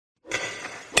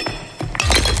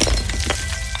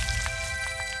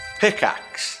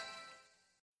Pickaxe.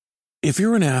 If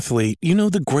you're an athlete, you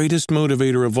know the greatest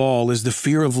motivator of all is the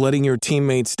fear of letting your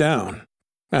teammates down.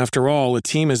 After all, a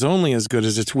team is only as good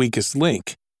as its weakest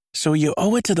link. So you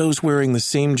owe it to those wearing the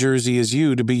same jersey as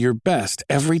you to be your best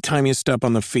every time you step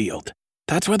on the field.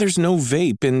 That's why there's no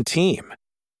vape in team.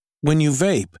 When you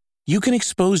vape, you can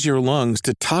expose your lungs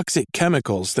to toxic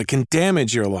chemicals that can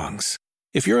damage your lungs.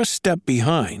 If you're a step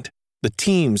behind, the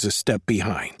team's a step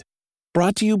behind.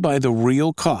 Brought to you by The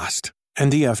Real Cost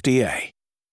and the FDA.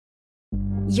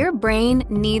 Your brain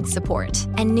needs support,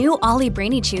 and new Ollie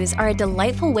Brainy Chews are a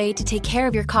delightful way to take care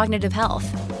of your cognitive health.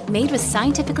 Made with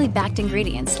scientifically backed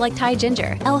ingredients like Thai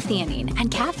ginger, L-theanine, and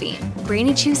caffeine,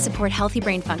 Brainy Chews support healthy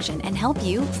brain function and help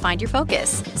you find your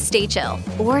focus, stay chill,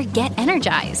 or get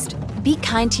energized. Be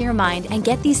kind to your mind and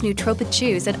get these nootropic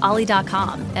chews at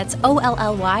ollie.com. That's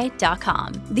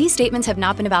OLLY.com. These statements have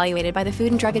not been evaluated by the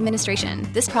Food and Drug Administration.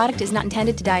 This product is not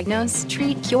intended to diagnose,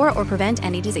 treat, cure, or prevent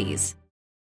any disease.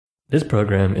 This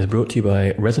program is brought to you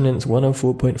by Resonance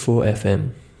 104.4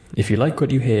 FM. If you like what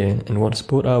you hear and want to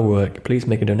support our work, please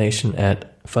make a donation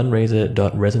at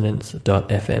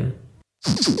fundraiser.resonance.fm.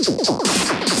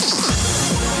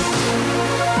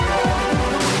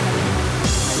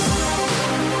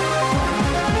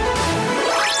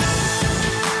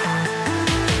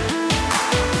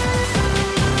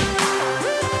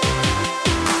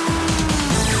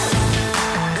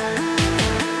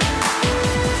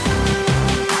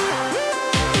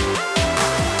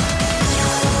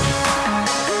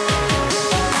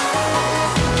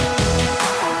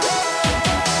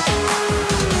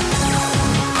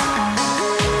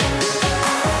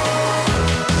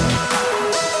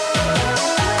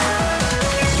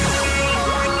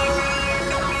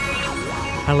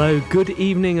 Hello, good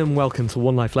evening and welcome to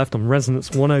One Life Left on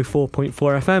Resonance 104.4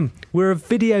 FM. We're a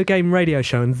video game radio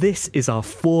show and this is our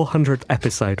 400th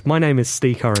episode. My name is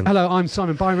Steve Curran. Hello, I'm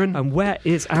Simon Byron. And where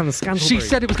is Anne Scantlebury? She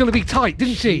said it was going to be tight,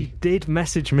 didn't she? She did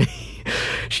message me.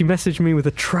 She messaged me with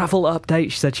a travel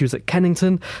update. She said she was at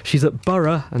Kennington. She's at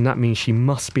Borough, and that means she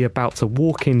must be about to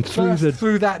walk in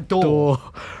through that door.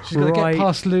 She's going to get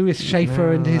past Lewis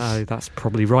Schaefer and his... No, that's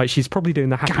probably right. She's probably doing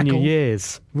the Happy New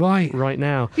Year's right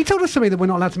now. He told us something that we're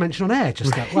not allowed to mention on air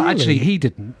just now. Well, actually, he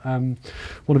didn't. One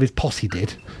of his posse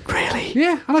did. Really?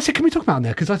 Yeah, and I said, can we talk about it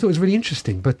there? Because I thought it was really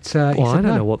interesting. But he said, I don't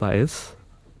know what that is.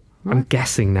 Right. I'm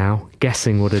guessing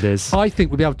what it is. I think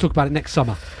we'll be able to talk about it next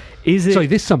summer. Is it? Sorry,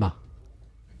 this summer.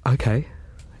 Okay.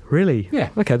 Really? Yeah.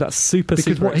 Okay, that's super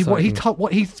because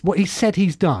what he said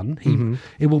he's done,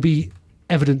 it will be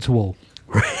evident to all.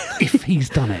 If he's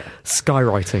done it.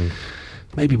 Skywriting.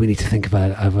 Maybe we need to think of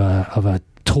a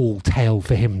tall tale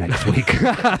for him next week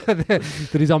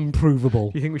that is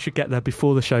unprovable. You think we should get there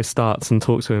before the show starts and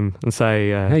talk to him and say,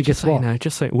 hey, guess what?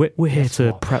 Just say we're here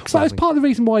to prep something. Well, that's part of the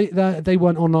reason why they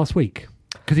weren't on last week,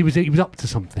 because he was up to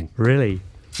something. Really?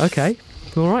 Okay.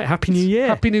 All right. Happy New Year.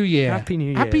 Happy New Year. Happy New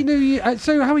Year. Happy New Year.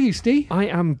 So, how are you, Steve? I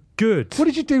am good. What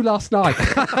did you do last night?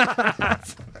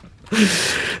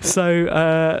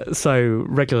 So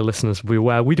regular listeners will be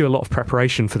aware we do a lot of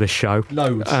preparation for this show.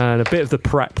 Loads. And a bit of the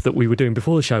prep that we were doing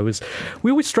before the show was,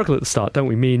 we always struggle at the start, don't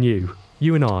we? Me and you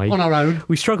and I. On our own.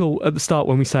 We struggle at the start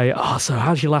when we say, so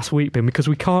how's your last week been? Because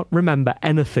we can't remember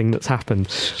anything that's happened.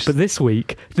 But this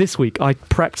week, I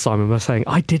prepped Simon by saying,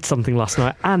 I did something last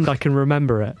night and I can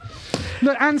remember it.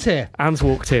 Look, Anne's here. Anne's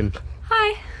walked in.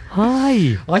 Hi.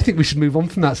 I think we should move on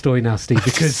from that story now, Steve,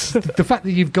 because the fact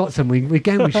that you've got something,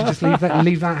 again, we should just leave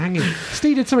that hanging.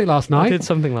 Steve did something last night. I did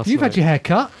something last night. You've had your hair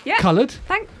cut. Yeah. Coloured.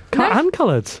 Cut and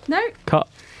coloured. No. Cut.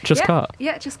 Just cut.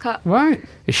 Yeah, just cut. Right.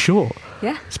 It's short.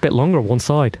 Yeah. It's a bit longer on one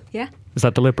side. Yeah. Is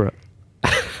that deliberate?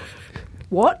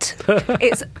 What?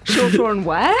 It's shorter on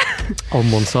where?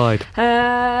 On one side.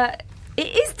 It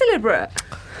is deliberate.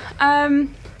 Can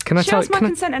I she asked my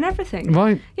consent and everything.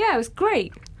 Right. Yeah, it was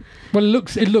great. Well,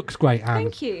 it looks great, Anne.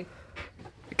 Thank you.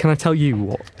 Can I tell you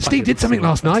what? Steve did something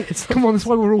last night. Come on, that's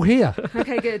why we're all here.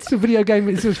 Okay, good. It's a video game.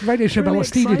 It's a radio show about what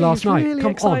Steve did last night. Really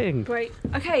Come exciting. on. Great.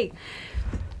 Okay.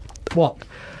 What?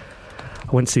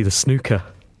 I went to see the snooker.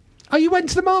 Oh, you went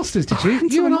to the Masters, did you?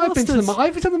 You and I have been to the Masters.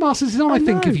 I've been to the Masters, and I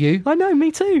think of you. I know,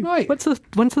 me too. Right. Went to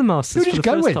the Masters Who did for you the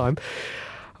go first with? time.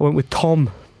 I went with Tom.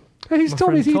 Who's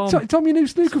Tom? Is he Tom, your new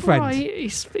snooker friend? Right,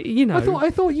 he's, you know. I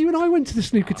thought you and I went to the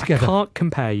snooker together. I can't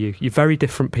compare you. You're very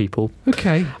different people.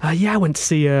 Okay. I went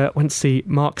to see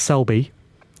Mark Selby,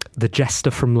 the jester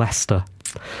from Leicester,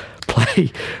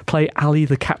 play Ali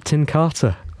the Captain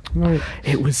Carter. Right.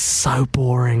 It was so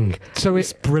boring. So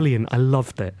it's brilliant. I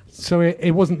loved it. So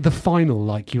it wasn't the final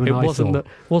like you and I thought? It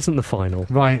wasn't the final.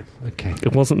 Right, okay.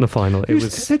 It wasn't the final. Who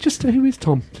is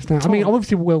Tom? Just now. Tom. I mean,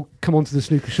 obviously we'll come on to the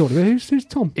snooker shortly, but who's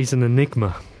Tom? He's an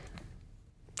enigma.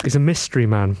 He's a mystery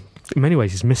man. In many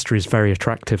ways, his mystery is very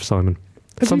attractive, Simon.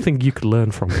 Something you could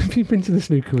learn from him. Have you been to the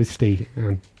snooker with Steve,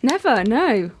 Anne? Never,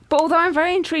 no. But although I'm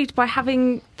very intrigued by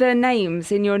having the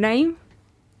names in your name,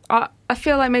 I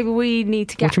feel like maybe we need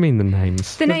to get... What do you mean, the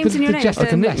names? The names in your The name. Jester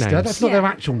from nicknames. Leicester, that's not their Yeah.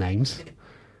 actual names.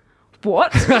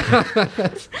 What?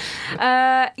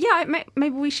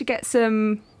 Maybe we should get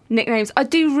some nicknames. I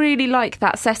do really like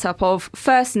that setup of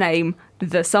first name,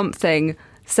 the something,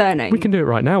 surname. We can do it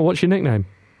right now. What's your nickname?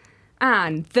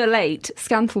 And the late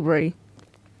Scantlebury.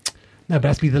 No, but it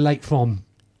has to be the late from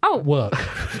Oh, work.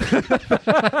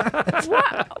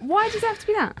 why does it have to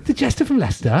be that? The Jester from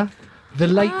Leicester, the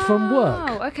late from work.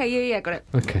 Oh, okay, yeah, got it.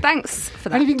 Okay. Thanks for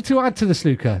that. Anything to add to the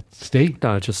snooker, Steve?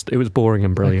 No, it was boring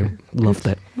and brilliant. Loved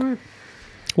it. Right.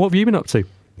 What have you been up to?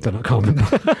 Don't know, I can't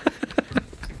remember.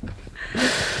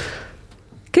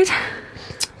 Good.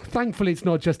 Thankfully, it's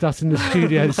not just us in the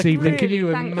studio this evening. Can you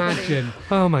Really, thankfully. imagine?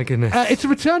 Oh my goodness. It's a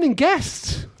returning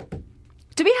guest.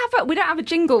 Do we have we don't have a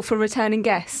jingle for returning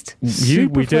guest. we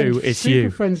Super do. Friends, It's Super you.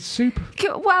 Friends, Super.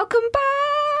 Welcome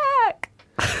back.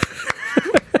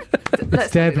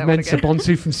 Let's Deb do that one Mensa again.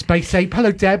 Bonsu from Space Ape.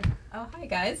 Hello, Deb. Oh, hi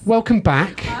guys. Welcome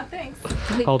back. Thanks.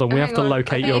 Hold on, we have Hang to on.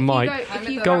 locate I your think mic. If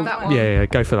you Go- go that one. Yeah,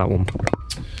 go for that one.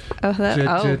 Oh, hello.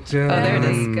 Da, da, da. there it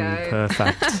is. Go.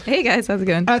 Perfect. Hey guys, how's it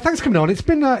going? Thanks for coming on. It's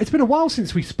been a while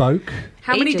since we spoke.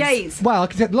 How many Ages. days? Well,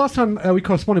 like I said, the last time we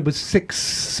corresponded was the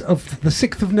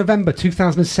 6th of November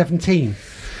 2017.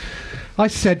 I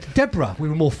said, Deborah, we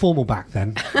were more formal back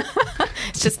then.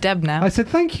 It's just Deb now. I said,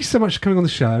 thank you so much for coming on the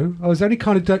show. I was only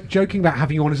kind of joking about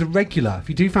having you on as a regular. If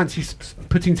you do fancy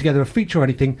putting together a feature or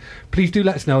anything, please do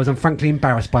let us know, as I'm frankly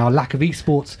embarrassed by our lack of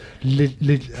esports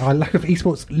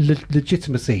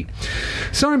legitimacy.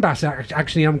 So embarrassed,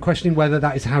 actually, I'm questioning whether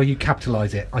that is how you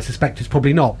capitalise it. I suspect it's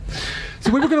probably not.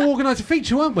 So we were going to organise a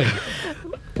feature, weren't we?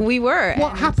 We were.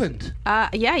 What happened?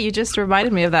 Yeah, you just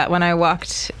reminded me of that when I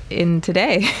walked in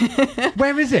today.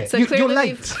 Where is it? So You're clearly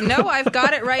late. No, I've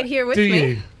got it right here with Do me.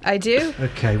 you? I do.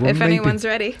 Okay, well, If maybe. anyone's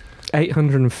ready.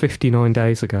 859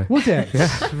 days ago. Was it?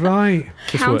 Right.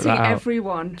 Just work Counting that out.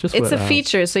 everyone. Just It's work a that out.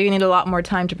 feature, so you need a lot more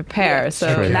time to prepare.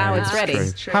 so true. now Yeah, it's that's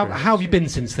ready. true. How have you been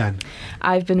since then?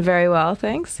 I've been very well,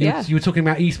 thanks. You, Yeah. you were talking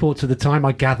about esports at the time,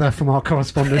 I gather, from our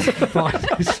correspondence, by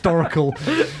historical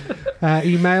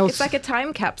emails. It's like a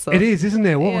time capsule. It is, isn't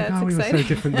it? Oh Yeah, my God, it's we were so exciting.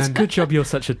 different It's then. a good job you're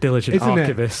such a diligent Isn't it?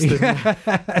 archivist.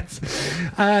 Yes.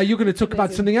 You're going to talk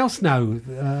about something else now.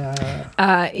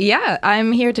 Yeah,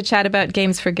 I'm here to chat about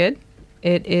Games for Good.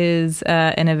 It is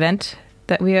an event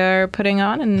that we are putting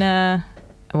on in,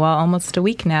 almost a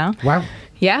week now. Wow.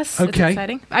 Yes, it's Okay.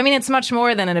 exciting. I mean, it's much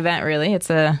more than an event, really.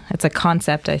 It's a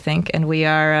concept, I think, and we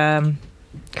are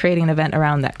creating an event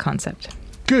around that concept.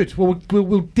 Good. Well,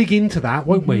 we'll dig into that,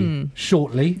 won't we?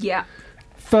 Shortly. Yeah.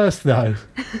 First, though,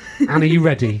 Anne, are you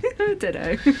ready I don't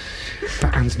know. for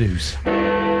Anne's news?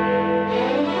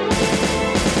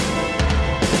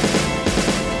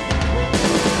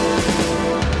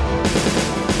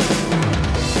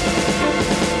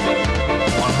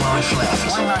 One life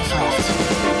left. One life left.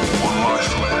 One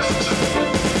life left.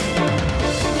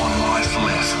 One life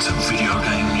left. Video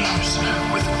game news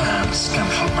with Anne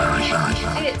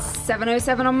Scantlebury. It's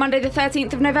 7:07 on Monday the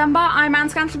 13th of November. I'm Anne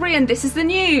Scantlebury and this is the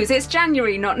news. It's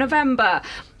January, not November.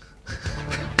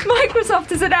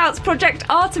 Microsoft has announced Project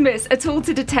Artemis, a tool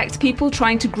to detect people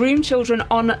trying to groom children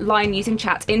online using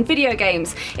chat in video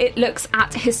games. It looks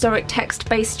at historic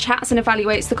text-based chats and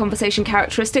evaluates the conversation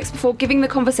characteristics before giving the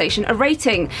conversation a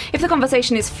rating. If the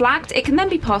conversation is flagged, it can then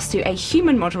be passed to a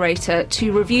human moderator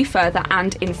to review further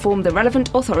and inform the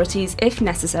relevant authorities if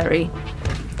necessary.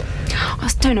 I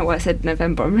don't know why I said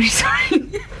November, I'm really sorry.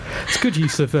 It's good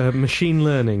use of machine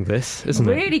learning, this, isn't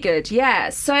it? Really good, yeah.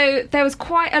 So there was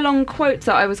quite a long quote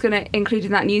that I was going to include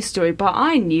in that news story, but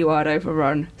I knew I'd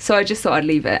overrun, so I just thought I'd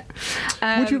leave it.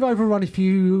 Would you have overrun if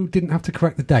you didn't have to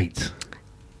correct the date?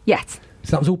 Yes.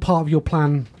 So that was all part of your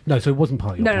plan? No, so it wasn't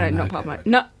part of your No, plan. not part of my...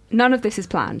 No, none of this is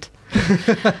planned.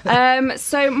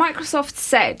 So Microsoft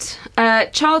said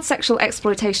child sexual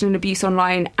exploitation and abuse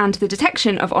online and the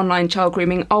detection of online child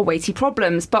grooming are weighty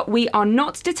problems, but we are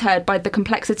not deterred by the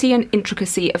complexity and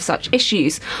intricacy of such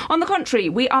issues. On the contrary,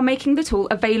 we are making the tool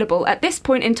available at this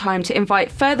point in time to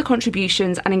invite further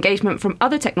contributions and engagement from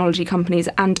other technology companies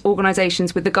and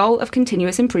organisations with the goal of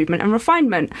continuous improvement and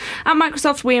refinement. At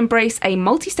Microsoft, we embrace a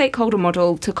multi-stakeholder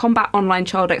model to combat online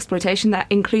child exploitation that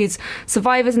includes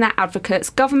survivors and their advocates,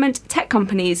 government, tech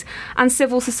companies and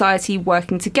civil society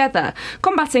working together.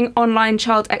 Combating online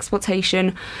child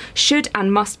exploitation should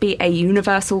and must be a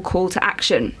universal call to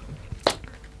action.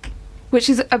 Which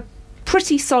is a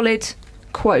pretty solid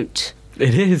quote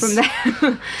It is. From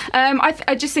there.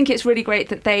 I just think it's really great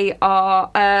that they are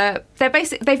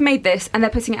they've made this and they're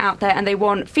putting it out there, and they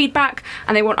want feedback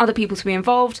and they want other people to be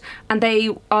involved, and they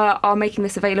are making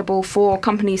this available for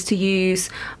companies to use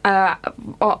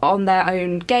on their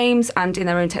own games and in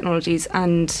their own technologies.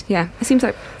 And yeah, it seems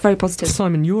like very positive.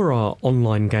 Simon, you're our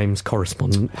online games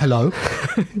correspondent. Hello.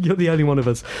 You're the only one of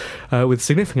us with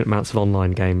significant amounts of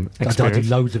online game experience. I do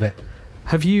loads of it.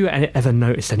 Have you ever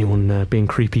noticed anyone being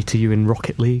creepy to you in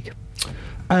Rocket League?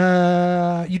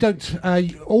 You don't.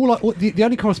 The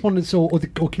only correspondence or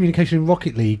communication in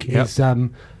Rocket League is,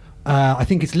 I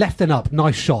think it's left and up.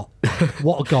 Nice shot.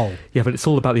 What a goal. Yeah, but it's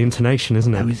all about the intonation,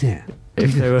 isn't it? Oh, is it?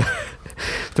 If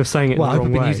they're saying it in the wrong way. I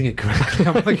haven't been using it correctly.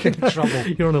 I'm going to get in trouble.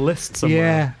 You're on a list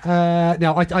somewhere. Yeah.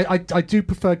 No, I do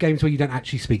prefer games where you don't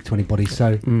actually speak to anybody.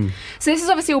 So this is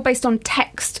obviously all based on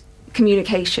text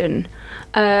communication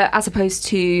as opposed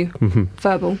to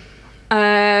verbal.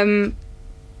 And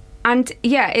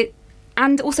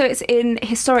also it's in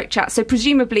historic chats, so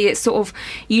presumably it's sort of,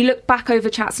 you look back over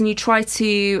chats and you try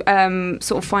to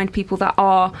sort of find people that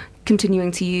are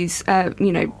continuing to use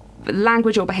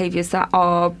language or behaviours that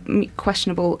are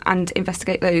questionable and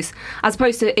investigate those, as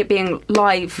opposed to it being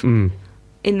live in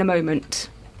the moment.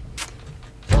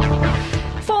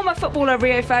 Former footballer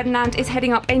Rio Ferdinand is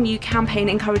heading up a new campaign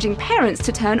encouraging parents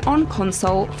to turn on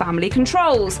console family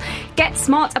controls. Get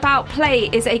Smart About Play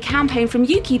is a campaign from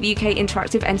UKIP, the UK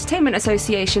Interactive Entertainment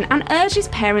Association, and urges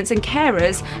parents and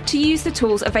carers to use the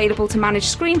tools available to manage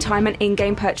screen time and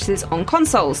in-game purchases on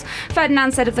consoles.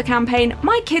 Ferdinand said of the campaign,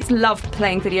 "My kids love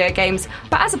playing video games,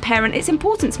 but as a parent it's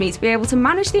important to me to be able to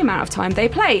manage the amount of time they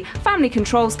play. Family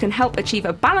controls can help achieve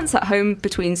a balance at home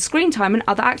between screen time and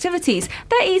other activities.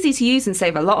 They're easy to use and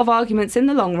save a lot of arguments in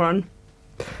the long run."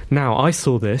 Now, I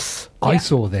saw this.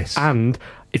 And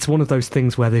it's one of those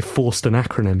things where they've forced an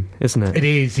acronym, isn't it? It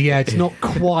is, yeah. It's not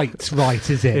quite right,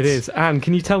 is it? It is. Anne,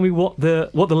 can you tell me what the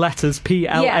letters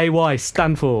PLAY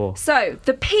stand for? So,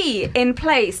 the P in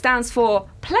play stands for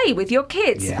play with your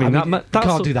kids. Yeah, you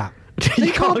can't do that.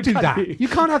 You can't do that. You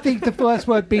can't have the first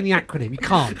word being the acronym. You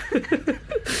can't.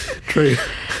 True.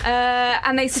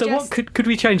 And they suggest... So what could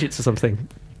we change it to something?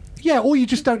 Yeah, or you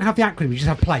just don't have the acronym, you just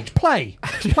have play. Play.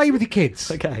 Just play with your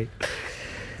kids. Okay.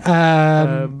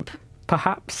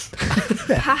 Perhaps.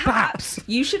 Perhaps.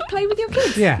 You should play with your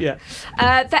kids. Yeah.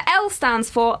 The L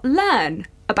stands for learn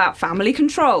about family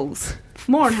controls.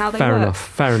 More on how they work.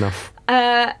 Fair enough.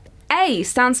 A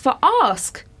stands for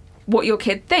ask what your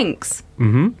kid thinks.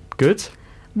 Good.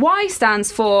 Y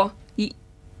stands for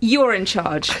you're in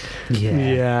charge.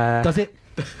 Yeah. Does it?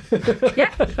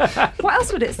 Yeah. What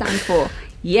else would it stand for?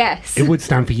 Yes. It would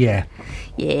stand for yeah.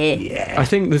 Yeah. I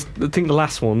think the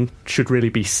last one should really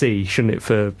be C, shouldn't it,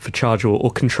 for charge or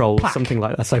control, Plaque. Something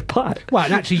like that. So plaque. Well,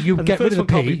 and actually you get rid of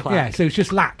the P. Yeah, so it's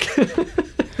just lack.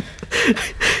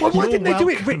 Why didn't they do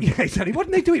it? Yeah, exactly. Why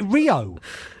didn't they do it Rio?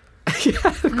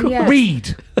 Yeah.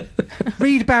 Read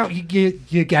about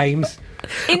your games.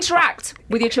 Interact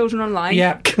with your children online.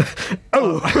 Yeah.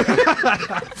 Oh,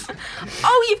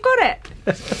 you've got it.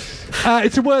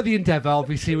 It's a worthy endeavour.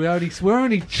 Obviously, we're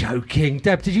only joking.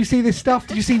 Deb, did you see this stuff?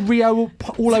 Did you see Rio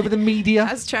all over the media?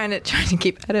 I was trying to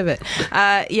keep out of it.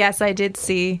 Yes, I did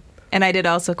see, and I did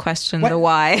also question the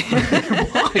why.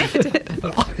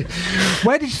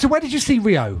 Where did you see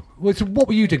Rio? What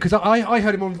were you doing? Because I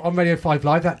heard him on Radio 5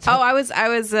 Live. I was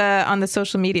on the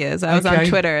social medias. I was on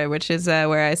Twitter, which is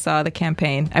where I saw the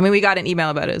campaign. I mean, we got an email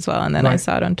about it as well, and then I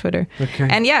saw it on Twitter. Okay.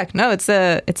 And it's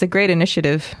a great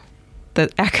initiative. The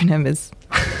acronym is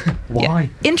why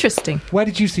interesting. Where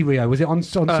did you see Rio? Was it on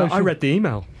social? I read the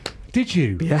email. Did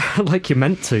you? Yeah, like you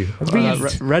meant to.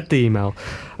 Read the email.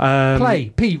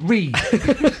 Play, Pete, read.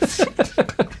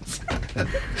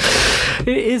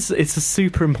 It's a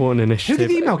super important initiative. Who did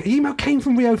the email? The email came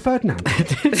from Rio Ferdinand.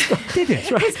 Did it?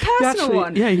 His personal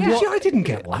one. Yeah, I didn't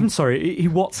get one. I'm sorry, he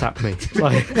WhatsApped me.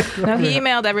 No, he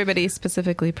emailed everybody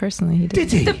specifically, personally.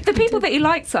 Did he? The people that he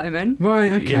liked, Simon.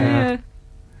 Right, okay. Yeah.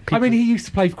 I mean, he used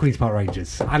to play for Queen's Park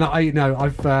Rangers, and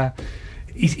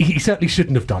he certainly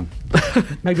shouldn't have done.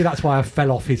 Maybe that's why I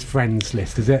fell off his friends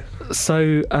list, is it?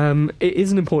 So it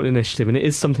is an important initiative, and it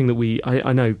is something that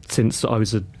I know since I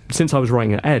was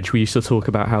writing at Edge, we used to talk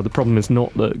about how the problem is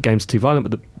not that games are too violent,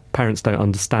 but that parents don't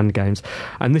understand games,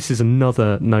 and this is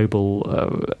another noble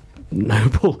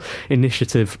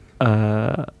initiative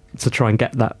to try and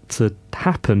get that to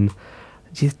happen.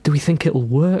 Do we think it'll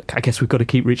work? I guess we've got to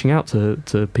keep reaching out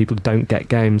to people who don't get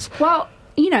games. Well,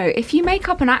 you know, if you make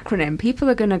up an acronym, people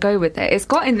are going to go with it. It's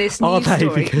got in this Are news they?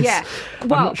 story. Because Yeah. I'm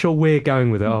Well, not sure we're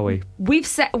going with it, are we?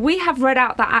 we have read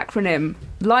out that acronym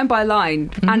line by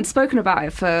line and spoken about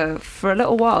it for a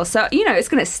little while. So, you know, it's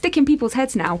going to stick in people's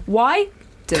heads now. Why?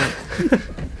 Do it.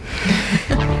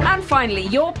 And finally,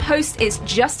 your post is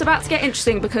just about to get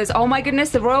interesting because, oh my goodness,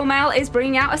 the Royal Mail is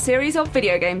bringing out a series of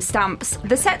video game stamps.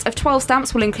 The set of 12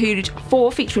 stamps will include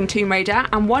 4 featuring Tomb Raider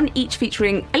and 1 each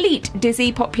featuring Elite,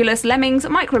 Dizzy, Populous, Lemmings,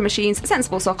 Micro Machines,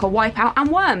 Sensible Soccer, Wipeout and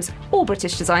Worms, all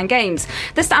British design games.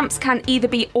 The stamps can either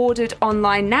be ordered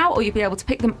online now or you'll be able to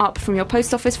pick them up from your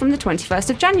post office from the 21st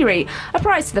of January. A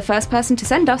prize to the first person to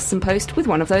send us some post with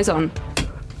one of those on.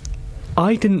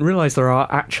 I didn't realise there are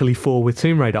actually 4 with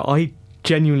Tomb Raider. I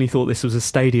genuinely thought this was a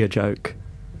Stadia joke.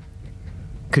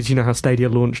 Because you know how Stadia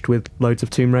launched with loads of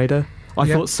Tomb Raider? I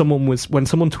thought when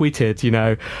someone tweeted, you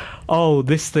know, oh,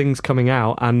 this thing's coming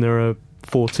out and there are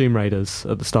 4 Tomb Raiders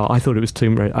at the start, I thought it was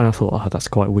Tomb Raider. And I thought, oh, that's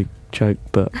quite a weak joke,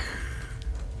 but...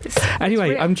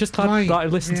 Anyway, I'm just glad that I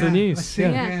listened to the news.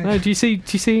 No, do you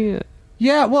see...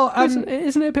 Yeah, well... isn't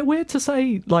it a bit weird to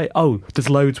say, like, oh, there's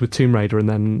loads with Tomb Raider and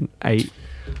then 8...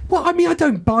 Well, I mean, I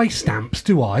don't buy stamps,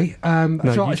 do I?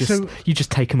 No, you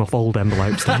just take them off old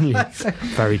envelopes, don't you?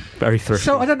 Very, very thrifty.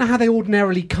 So I don't know how they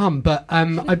ordinarily come, but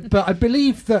I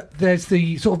believe that there's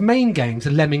the sort of main games,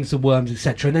 the Lemmings, the Worms,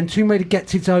 etc., and then Tomb Raider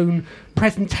gets its own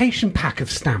presentation pack of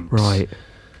stamps. Right.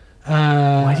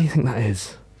 Why do you think that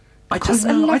is? I don't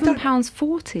know.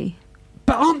 £11.40.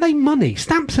 But aren't they money?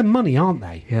 Stamps are money, aren't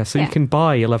they? Yeah, so you can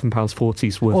buy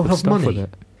 £11.40's worth of stuff money with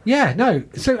it. Yeah, no.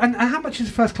 So, and how much is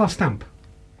a first class stamp?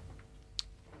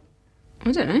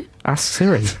 I don't know. Ask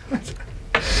Siri.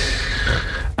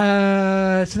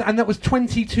 And that was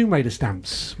 20 Tomb Raider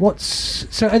stamps.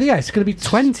 It's going to be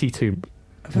 22.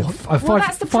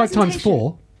 that's the 5 times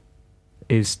 4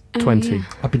 is 20. Yeah.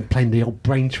 I've been playing the old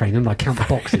brain train and I count the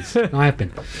boxes. I have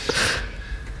been.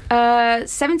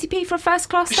 70p for a first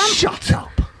class stamp. Shut up.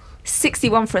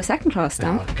 61 for a second class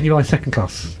stamp. Can you buy second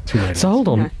class Tomb Raider? So hold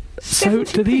on. No. So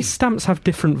do these stamps have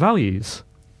different values?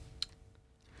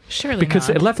 Surely Because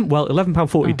not.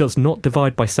 £11.40 does not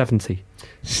divide by 70.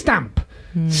 Stamp.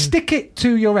 Stick it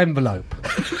to your envelope.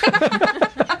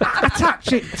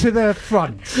 Attach it to the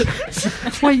front.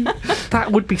 Wait,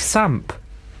 that would be Samp.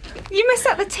 You missed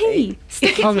out the T.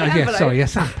 Stick it Oh to no, the yeah, envelope. sorry, yeah,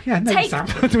 Samp. Yeah, no, Samp.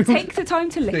 Take the time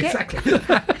to lick Exactly.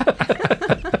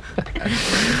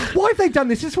 Why have they done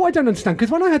this? This is what I don't understand. Because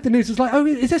when I heard the news, it's like, oh,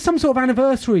 is there some sort of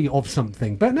anniversary of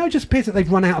something? But no, it just appears that they've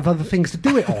run out of other things to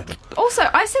do it on. Also,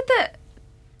 I said that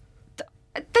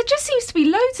there just seems to be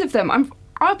loads of them. I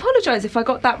apologise if I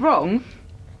got that wrong.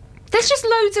 There's just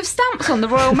loads of stamps on the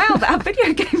Royal Mail that have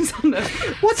video games on them.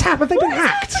 What's happened? They've been What is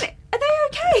hacked. happening? Are they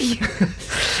okay?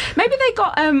 Maybe they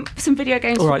got some video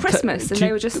games All for right, Christmas and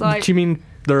they were just like... Do you mean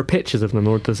there are pictures of them,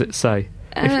 or does it say?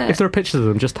 If there are pictures of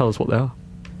them, just tell us what they are.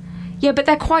 Yeah, but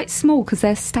they're quite small because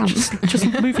they're stamps. Just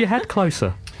move your head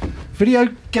closer. Video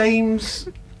games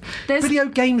There's... Video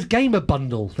games gamer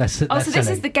bundle. so this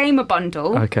is the gamer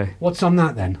bundle. Okay. What's on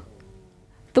that then?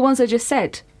 The ones I just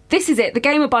said. This is it. The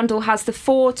gamer bundle has the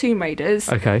 4 Tomb Raiders.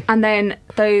 Okay. And then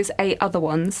those 8 other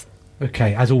ones.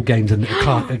 Okay, as all games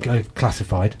are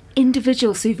classified.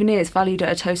 Individual souvenirs valued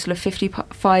at a total of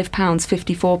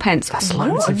 £55.54. That's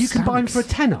loads. And you can buy them for a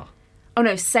tenner. Oh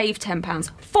no, save £10.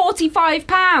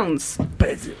 £45!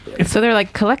 But So they're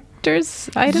like collector's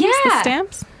items, the Yeah.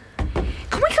 stamps?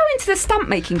 Can we go into the stamp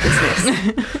making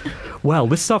business? Well,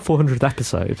 this is our 400th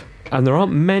episode, and there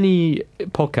aren't many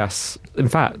podcasts. In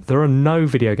fact, there are no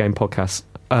video game podcasts,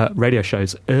 radio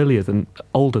shows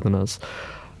older than us.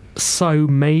 So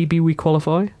maybe we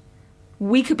qualify.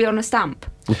 We could be on a stamp.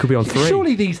 We could be on 3.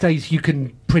 surely these days you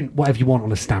can print whatever you want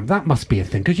on a stamp. That must be a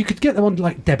thing because you could get them on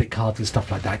like debit cards and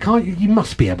stuff like that, can't you? You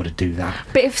must be able to do that.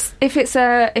 But if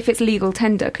it's legal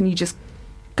tender, can you just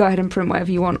go ahead and print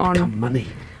whatever you want on? Become money.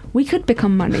 We could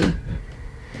become money.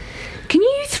 Can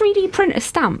you 3D print a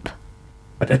stamp?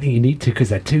 I don't think you need to because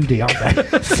they're 2D, aren't they?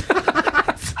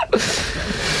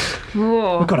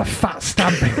 Oh, We've got a fat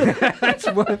stamp. It's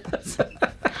worth it.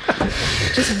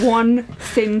 just one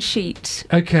thin sheet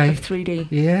Okay. of 3D.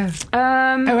 Yeah.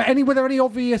 Were there any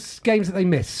obvious games that they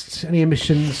missed? Any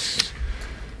omissions?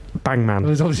 Bang There Man.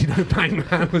 was obviously no Bang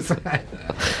Man, was there?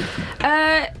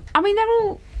 I mean, they're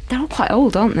all quite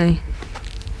old, aren't they?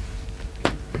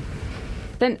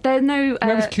 They're no.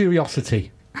 Where was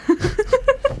Curiosity?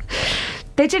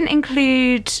 They didn't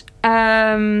include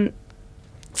Grand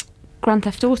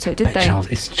Theft Auto, did they? Charles,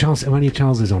 it's Charles. If only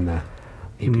Charles is on there,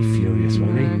 he'd be furious,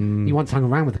 wouldn't he? He once hung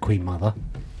around with the Queen Mother.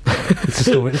 It's a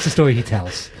story. It's a story he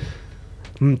tells.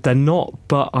 They're not,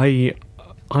 but I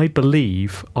I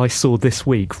believe I saw this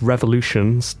week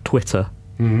Revolution's Twitter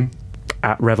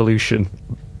at Revolution,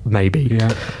 maybe.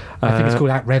 Yeah. I think it's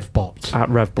called at RevBot. At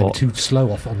They were RevBot. too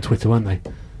slow off on Twitter, weren't they?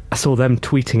 I saw them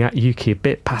tweeting at Yuki a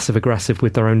bit passive aggressive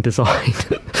with their own design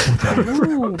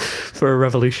for a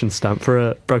Revolution stamp, for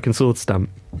a Broken Sword stamp.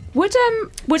 Would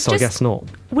So I guess not.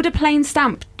 Would a plain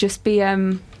stamp just be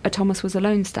a Thomas Was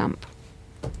Alone stamp?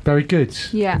 Very good.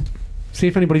 Yeah, See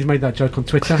if anybody's made that joke on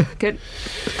Twitter. good.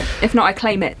 If not, I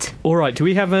claim it. All right. Do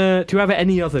we have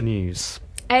any other news?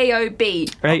 AOB.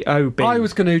 AOB. I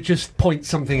was going to just point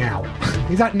something out.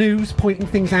 Is that news, pointing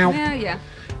things out? Yeah.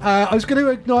 I was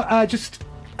going to just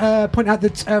point out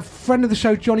that a friend of the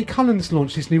show, Johnny Cullen's,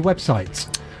 launched his new website,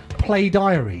 Play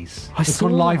Diaries. It's saw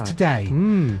gone live that. today,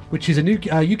 which is a new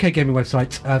UK gaming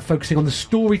website focusing on the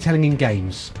storytelling in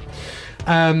games.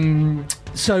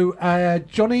 So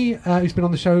Johnny, who's been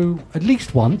on the show at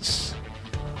least once,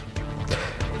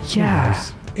 Yeah.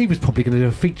 he was probably going to do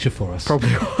a feature for us. Probably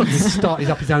He started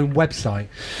up his own website.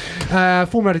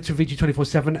 Former editor of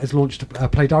VG247 has launched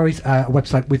Play Diaries, a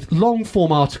website with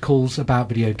long-form articles about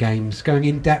video games, going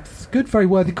in depth. Good, very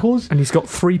worthy cause. And he's got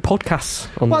 3 podcasts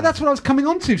on Well, there. that's what I was coming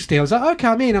on to, Steve. I was like, okay,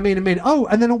 I'm in. Oh,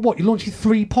 and then what? You're launching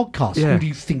 3 podcasts. Yeah. Who do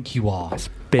you think you are?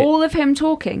 Bit. All of him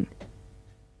talking.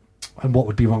 And what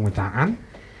would be wrong with that, Anne?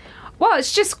 Well,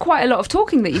 it's just quite a lot of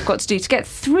talking that you've got to do to get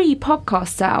 3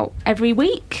 podcasts out every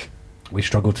week. We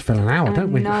struggle to fill an hour,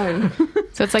 don't we? No.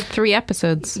 So it's like 3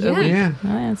 episodes a Yeah. week. Yeah. Oh,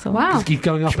 yeah, that's a lot. Wow. He's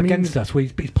going up against us.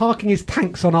 He's parking his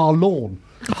tanks on our lawn.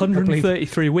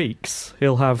 133 weeks.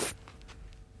 He'll have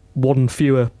 1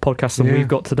 fewer podcast than Yeah. we've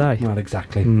got today. Well,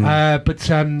 exactly. But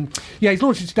he's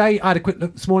launched it today. I had a quick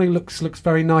look this morning. Looks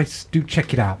very nice. Do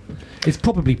check it out. It's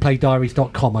probably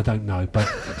playdiaries.com. I don't know, but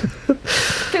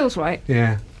Feels right.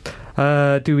 yeah.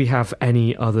 Do we have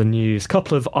any other news?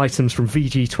 Couple of items from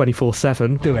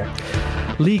VG247. Do it.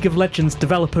 League of Legends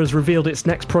developers revealed its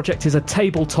next project is a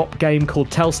tabletop game called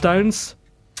Tellstones.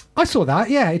 I saw that.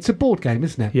 Yeah, it's a board game,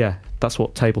 isn't it? Yeah, that's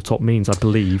what tabletop means, I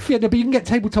believe. Yeah, no, but you can get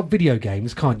tabletop video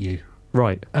games, can't you?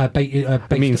 Right.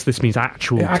 This means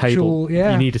actual table.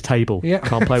 Yeah. You need a table. Yeah.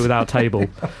 Can't play without a table.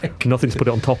 Nothing to put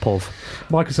it on top of.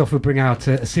 Microsoft would bring out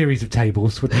a series of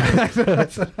tables, wouldn't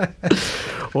they?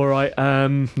 All right,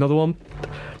 another one.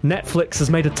 Netflix has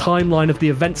made a timeline of the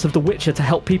events of The Witcher to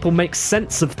help people make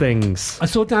sense of things. I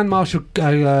saw Dan Marshall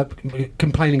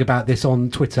complaining about this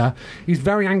on Twitter. He's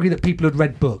very angry that people had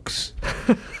read books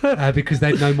because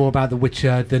they'd know more about The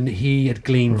Witcher than he had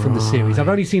gleaned from the series. I've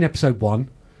only seen episode 1.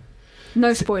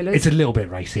 No spoilers. It's a little bit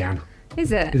racy, Anne.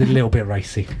 Is it? It's a little bit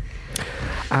racy.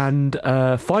 And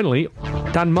finally,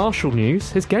 Dan Marshall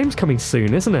news. His game's coming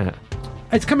soon, isn't it?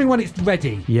 It's coming when it's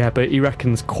ready. Yeah, but he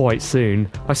reckons quite soon.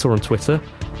 I saw on Twitter.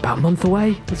 About a month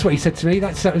away. That's what he said to me.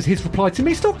 That was his reply to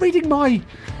me. Stop reading my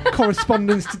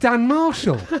correspondence to Dan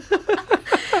Marshall.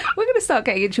 We're going to start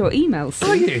getting into your emails soon.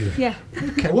 Are you? Yeah.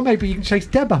 Okay, well, maybe you can chase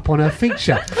Deb up on her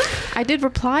feature. I did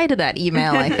reply to that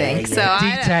email, I think. So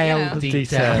Detail.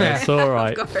 Details. All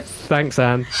right. Thanks,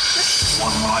 Anne.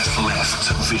 One Life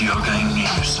Left video game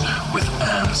news with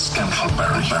Anne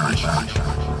Scantleberry.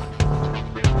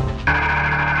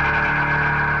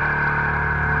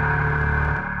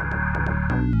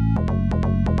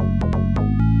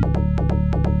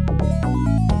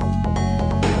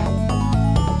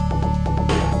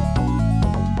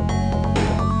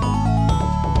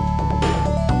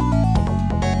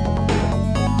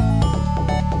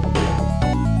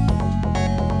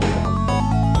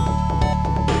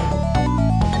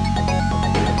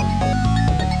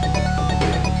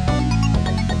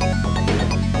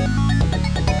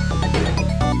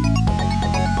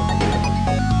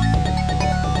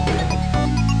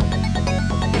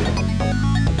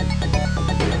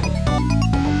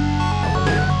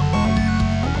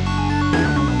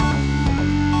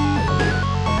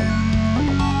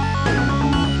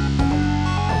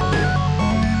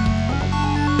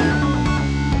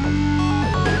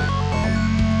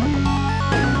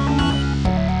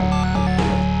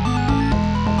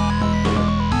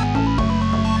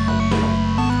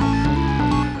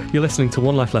 You're listening to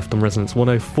One Life Left on Resonance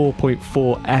 104.4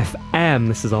 FM.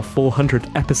 This is our 400th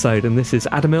episode, and this is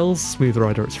Adam Mills, Smooth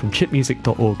Rider. It's from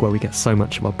chipmusic.org, where we get so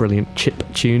much of our brilliant chip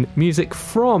tune music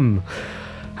from.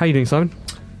 How are you doing, Simon?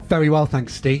 Very well,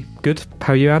 thanks, Steve. Good.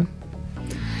 How are you, Anne?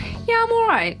 Yeah, I'm all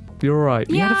right. You're all right.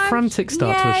 You had a frantic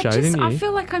start to the show, didn't you? I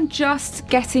feel like I'm just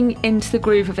getting into the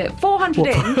groove of it. 400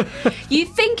 in. You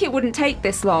think it wouldn't take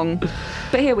this long,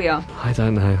 but here we are. I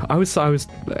don't know. I was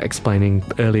explaining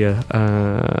earlier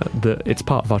that it's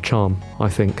part of our charm, I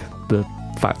think, the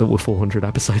fact that we're 400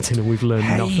 episodes in and we've learned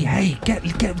nothing. Hey,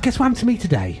 guess what happened to me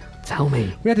today? Tell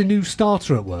me. We had a new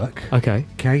starter at work. Okay.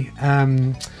 Okay.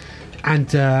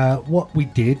 And what we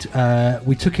did,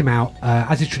 we took him out,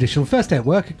 as is traditional. First day at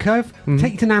work at Curve,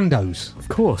 take you to Nando's. Of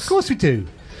course. Of course we do.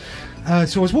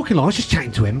 So I was walking along, I was just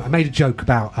chatting to him. I made a joke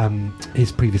about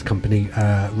his previous company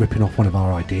ripping off one of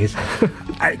our ideas.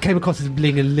 It came across as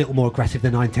being a little more aggressive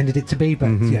than I intended it to be, but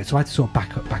yeah, so I had to sort of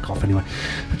back off anyway.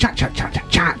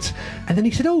 Chat. And then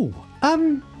he said,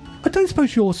 I don't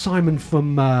suppose you're Simon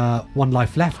from One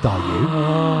Life Left, are you?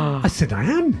 I said, I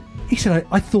am. He said,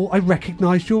 I thought I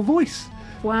recognised your voice.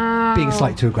 Wow. Being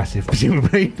slightly too aggressive,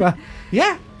 presumably. But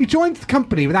yeah, he joined the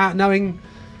company without knowing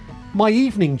my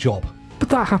evening job. But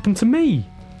that happened to me.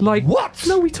 Like, what?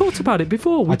 No, we talked about it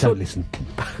before. I don't listen.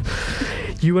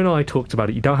 You and I talked about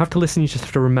it. You don't have to listen, you just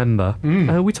have to remember.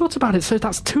 We talked about it, so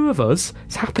that's two of us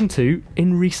it's happened to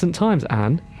in recent times,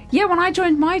 Anne. Yeah, when I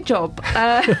joined my job,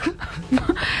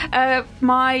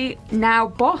 my now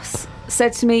boss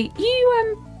said to me,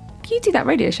 you do that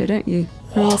radio show, don't you?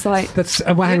 And I was like... That's,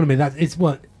 well, hang on a minute, that is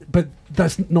what... But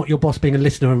that's not your boss being a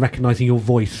listener and recognising your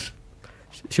voice.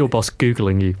 It's your boss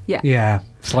Googling you. Yeah,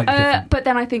 slightly different. But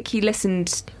then I think he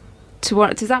listened to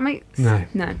what... Does that make... No.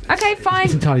 Okay, fine.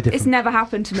 It's entirely different. It's never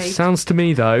happened to me. Sounds to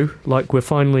me, though, like we're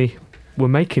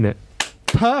making it.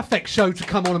 Perfect show to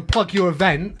come on and plug your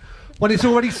event when it's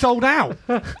already sold out.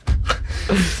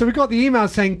 So we got the email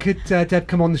saying, could Deb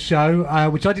come on the show,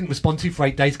 which I didn't respond to for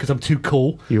 8 days because I'm too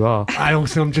cool. You are. I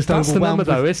also am just That's the overwhelmed.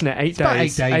 number, though, isn't it? 8 days. About 8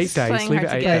 days. 8 days. Leave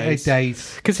it 8 days. 8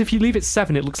 days. Because if you leave it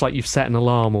 7, it looks like you've set an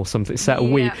alarm or something. Set a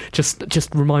week. Just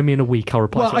remind me in a week. I'll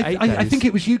reply to it. 8 days. I think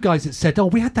it was you guys that said,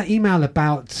 we had that email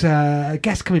about a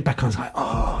guest coming back on. I was like,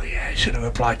 yeah, I should have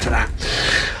replied to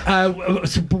that.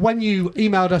 So when you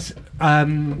emailed us,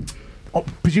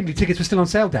 presumably tickets were still on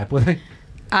sale, Deb, were they?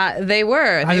 They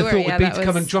were. I thought would be to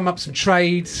come and drum up some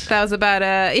trades. That was about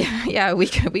a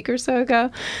week or so ago.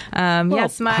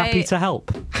 Yes, happy to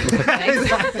help.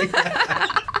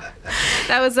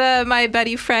 That was my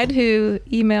buddy Fred who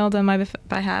emailed on my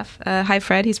behalf. Hi,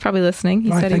 Fred. He's probably listening.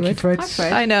 He said he would. Fred. Hi,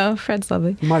 Fred. I know. Fred's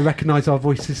lovely. You might recognise our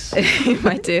voices. You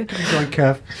might do. Join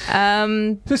Curve.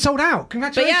 So it's sold out.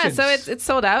 Congratulations. But yeah, so it's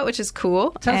sold out, which is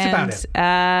cool. Tell us about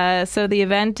it. So the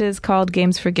event is called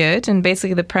Games for Good, and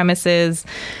basically the premise is,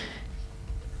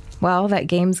 well, that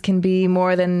games can be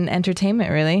more than entertainment,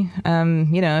 really.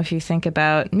 If you think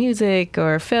about music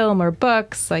or film or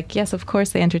books, like, yes, of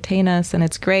course they entertain us and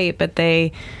it's great, but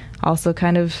they also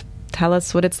kind of tell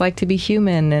us what it's like to be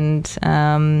human and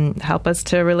help us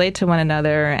to relate to one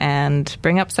another and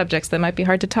bring up subjects that might be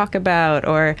hard to talk about,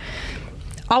 or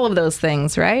all of those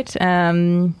things, right?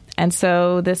 And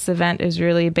so this event is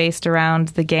really based around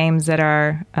the games that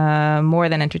are more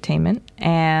than entertainment.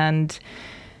 And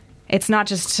it's not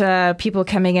just people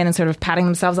coming in and sort of patting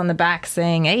themselves on the back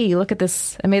saying, hey, look at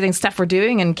this amazing stuff we're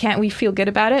doing and can't we feel good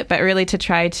about it? But really to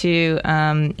try to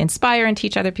inspire and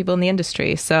teach other people in the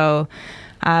industry. So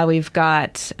we've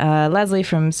got Leslie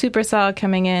from Supercell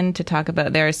coming in to talk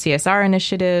about their CSR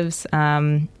initiatives,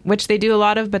 which they do a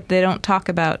lot of, but they don't talk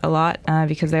about a lot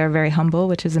because they're very humble,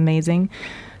 which is amazing.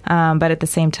 But at the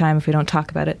same time, if we don't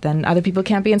talk about it, then other people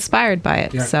can't be inspired by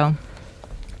it. Yeah. So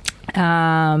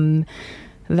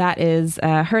that is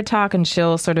her talk, and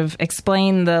she'll sort of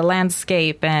explain the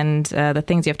landscape and the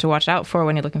things you have to watch out for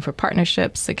when you're looking for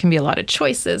partnerships. It can be a lot of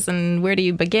choices, and where do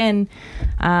you begin?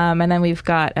 And then we've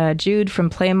got Jude from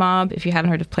Playmob. If you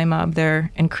haven't heard of Playmob, they're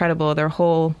incredible. Their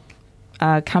whole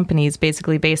company is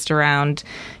basically based around,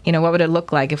 what would it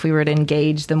look like if we were to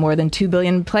engage the more than 2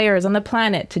 billion players on the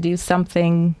planet to do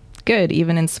something good,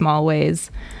 even in small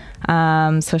ways.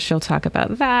 So she'll talk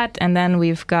about that. And then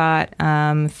we've got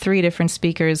 3 different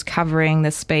speakers covering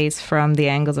the space from the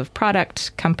angles of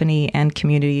product, company, and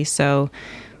community. So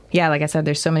yeah, like I said,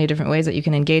 there's so many different ways that you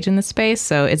can engage in the space.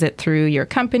 So is it through your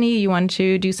company you want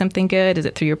to do something good? Is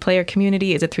it through your player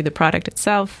community? Is it through the product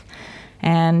itself?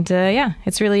 And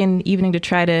it's really an evening to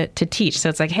try to teach. So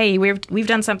it's like, hey, we've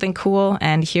done something cool,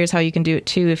 and here's how you can do it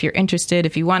too. If you're interested,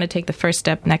 if you want to take the first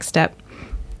step, next step,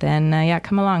 then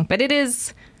come along. But it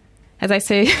is, as I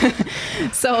say,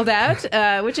 sold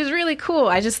out, which is really cool.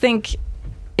 I just think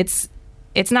it's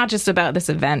not just about this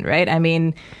event, right? I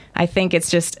mean, I think it's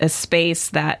just a space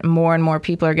that more and more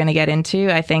people are going to get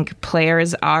into. I think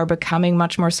players are becoming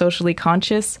much more socially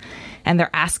conscious, and they're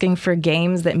asking for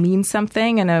games that mean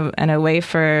something and a way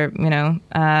for,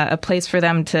 a place for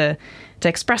them to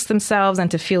express themselves and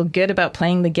to feel good about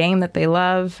playing the game that they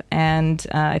love. And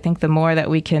I think the more that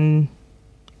we can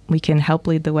help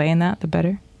lead the way in that, the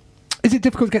better. Is it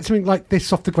difficult to get something like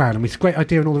this off the ground? I mean, it's a great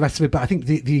idea and all the rest of it, but I think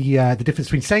the difference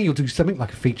between saying you'll do something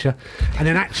like a feature and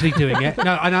then actually doing it.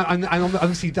 No, and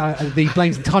obviously the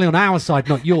blame's entirely on our side,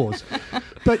 not yours.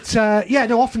 But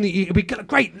often it'll be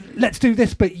great. Let's do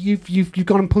this, but you've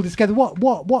gone and pulled it together. What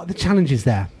are the challenges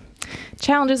there?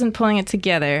 Challenges in pulling it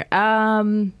together.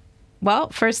 Well,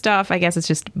 first off, I guess it's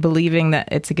just believing that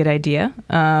it's a good idea.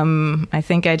 I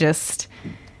think I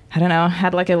don't know,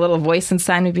 had like a little voice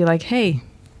inside me be like, hey,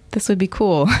 this would be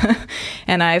cool.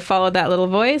 And I followed that little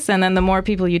voice. And then the more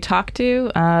people you talk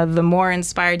to, the more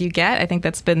inspired you get. I think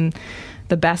that's been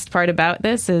the best part about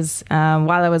this is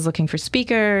while I was looking for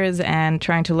speakers and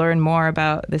trying to learn more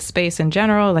about this space in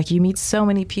general, like you meet so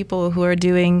many people who are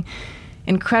doing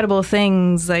incredible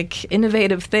things, like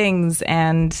innovative things.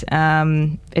 And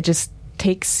it just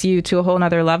takes you to a whole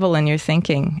nother level in your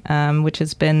thinking, which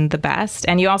has been the best.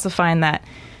 And you also find that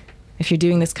if you're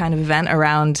doing this kind of event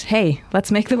around, hey,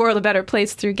 let's make the world a better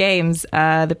place through games,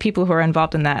 the people who are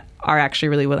involved in that are actually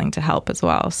really willing to help as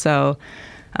well. So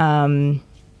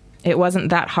it wasn't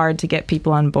that hard to get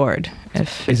people on board.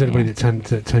 Is there anybody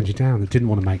that turned you down, that didn't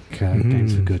want to make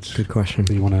games for good? Good question.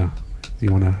 Do you want to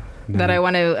that I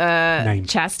want to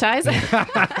chastise? No,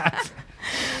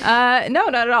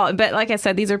 not at all. But like I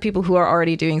said, these are people who are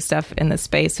already doing stuff in this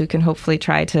space who can hopefully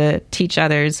try to teach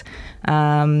others.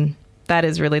 That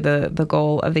is really the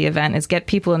goal of the event, is get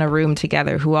people in a room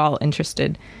together who are all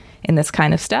interested in this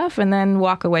kind of stuff, and then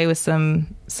walk away with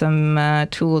some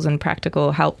tools and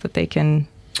practical help that they can.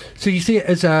 So you see it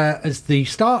as the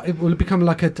start? It will become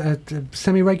like a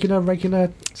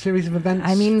regular series of events?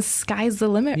 I mean, sky's the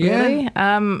limit, really.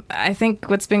 I think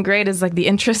what's been great is like the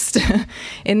interest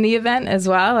in the event as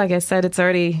well. Like I said, it's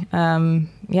already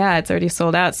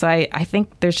sold out. So I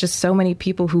think there's just so many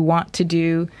people who want to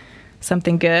do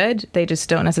something good. They just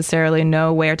don't necessarily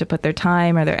know where to put their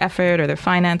time or their effort or their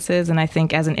finances. And I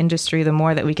think as an industry, the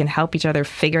more that we can help each other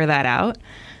figure that out,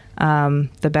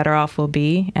 the better off we'll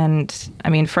be. And I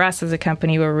mean, for us as a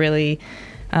company, we're really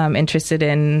interested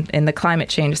in the climate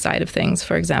change side of things,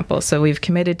 for example. So we've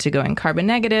committed to going carbon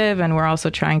negative, and we're also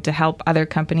trying to help other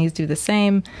companies do the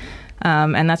same.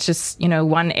 And that's just,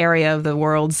 one area of the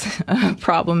world's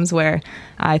problems where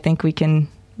I think we can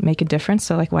make a difference.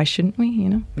 So why shouldn't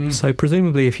we, So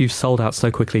presumably if you've sold out so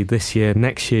quickly this year,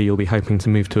 next year you'll be hoping to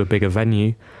move to a bigger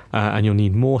venue, and you'll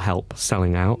need more help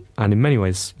selling out. And in many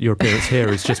ways, your appearance here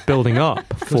is just building up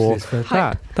for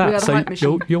that.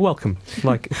 So you're welcome.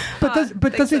 Does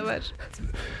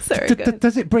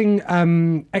it bring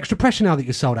extra pressure now that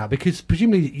you're sold out? Because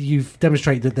presumably you've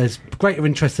demonstrated that there's greater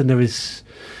interest than there is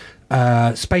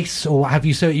space, or what have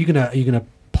you. So are you gonna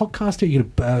podcast it? Are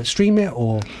you gonna stream it,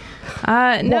 or?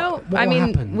 No, what will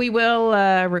happen? We will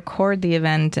record the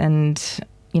event and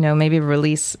maybe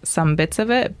release some bits of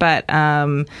it, but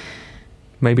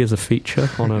maybe as a feature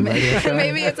on a radio show.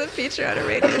 Maybe it's a feature on a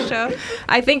radio show.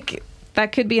 I think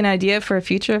that could be an idea for a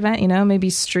future event. Maybe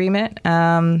stream it.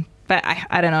 But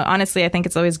I don't know. Honestly, I think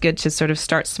it's always good to sort of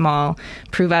start small,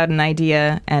 prove out an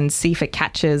idea, and see if it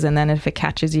catches. And then if it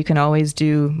catches, you can always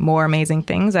do more amazing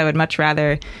things. I would much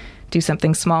rather do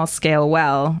something small scale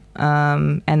well,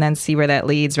 and then see where that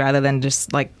leads, rather than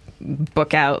just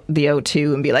book out the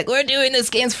O2 and be like, we're doing this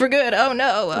games for good. Oh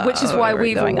no. Which is why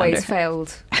we've always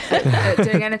failed at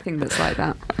doing anything that's like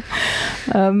that.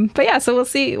 But yeah, so we'll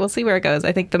see where it goes.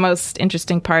 I think the most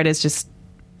interesting part is just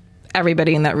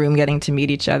everybody in that room getting to meet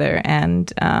each other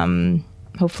and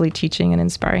hopefully teaching and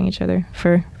inspiring each other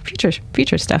for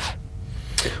future stuff.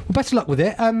 Well, best of luck with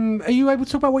it. Are you able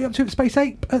to talk about what you're up to at Space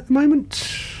Ape at the moment?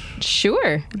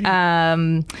 Sure. Do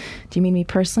you mean me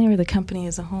personally or the company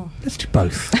as a whole? Let's do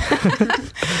both.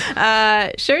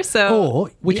 Sure. So,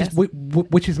 or which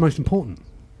is most important?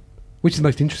 Which is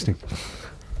most interesting?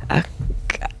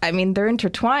 I mean, they're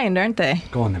intertwined, aren't they?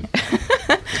 Go on then.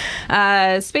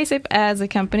 Space Ape as a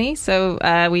company. So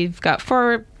we've got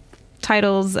 4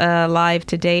 titles live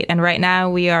to date, and right now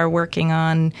we are working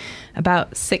on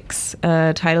about 6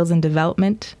 titles in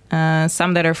development,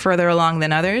 some that are further along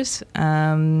than others,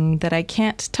 that I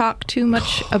can't talk too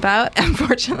much about,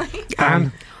 unfortunately.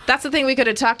 That's the thing we could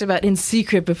have talked about in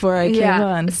secret before I came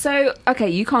on. So, okay,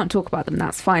 you can't talk about them,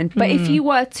 that's fine. But if you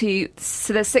were to,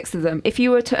 so there's 6 of them, if you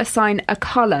were to assign a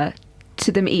colour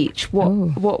to them each, what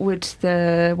would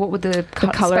the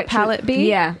colour palette be?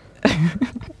 Yeah.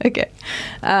 Okay.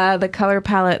 The color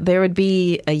palette, there would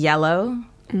be a yellow,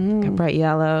 a bright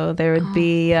yellow. There would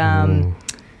be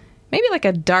maybe like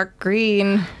a dark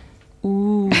green.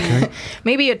 Ooh. Okay.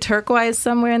 Maybe a turquoise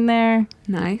somewhere in there.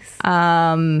 Nice.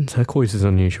 Turquoise is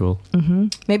unusual. Mm-hmm.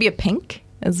 Maybe a pink.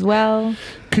 as well.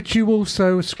 Could you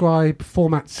also ascribe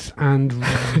formats and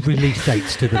release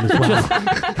dates to them as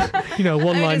well? You know,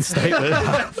 one-line statement.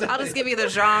 I'll just give you the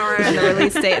genre and the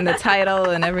release date and the title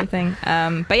and everything.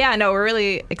 But yeah, no, we're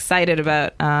really excited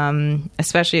about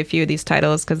especially a few of these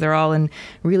titles because they're all in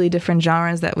really different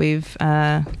genres that we've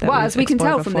as we can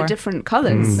tell from the different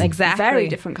colours. Exactly. Very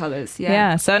different colours, yeah.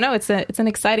 Yeah, so no, it's an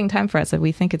exciting time for us.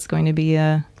 We think it's going to be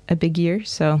a big year,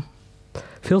 so...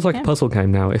 Feels like a puzzle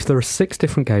game now. If there are 6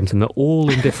 different games and they're all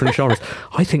in different genres,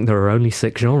 I think there are only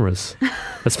 6 genres.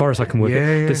 As far as I can work it.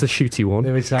 There's a shooty one,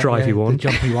 There is that, drivey one, the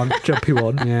jumpy one, jumpy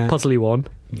one, Yeah. puzzly one,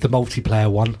 the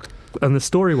multiplayer one. and the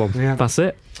story one. Yeah. That's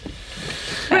it.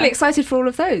 Really excited for all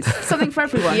of those. Something for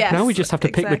everyone. Yes, Now we just have to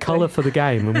pick the exactly. colour for the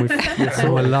game, and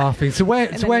So we're laughing. So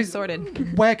And then they're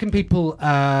sorted. where can people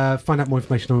find out more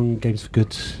information on Games for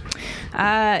Good?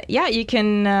 Yeah, you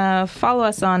can follow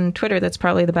us on Twitter. That's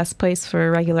probably the best place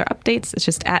for regular updates. It's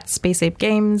just at Space Ape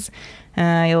Games.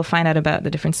 You'll find out about the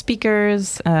different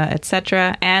speakers,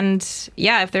 etc. And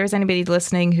yeah, if there's anybody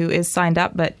listening who is signed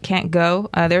up but can't go,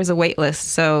 there's a wait list.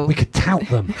 So We could tout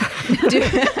them.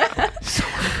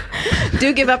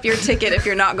 do give up your ticket if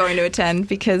you're not going to attend,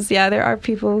 because yeah, there are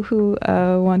people who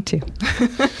want to.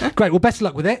 Great. Well, best of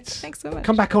luck with it. Thanks so much.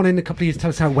 Come back on in a couple of years. Tell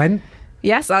us how it went.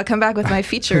 Yes, I'll come back with my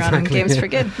feature on Exactly, Games yeah. for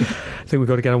Good. I think we've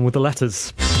got to get on with the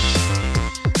letters.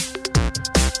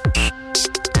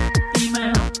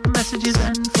 Email, messages,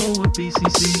 and forward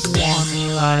BCC.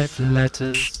 One Life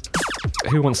Letters.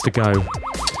 Who wants to go?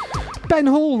 Ben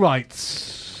Hall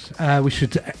writes. We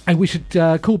should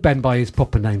call Ben by his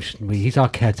proper name, shouldn't we? He's our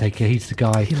caretaker. He's the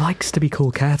guy. He likes to be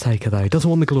called caretaker, though. He doesn't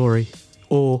want the glory,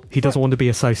 or he doesn't want to be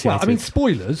associated. Well, I mean,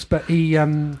 spoilers, but he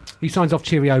signs off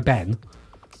Cheerio Ben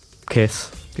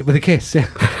kiss. with a kiss. Yeah.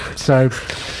 So,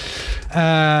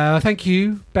 thank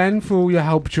you, Ben, for all your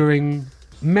help during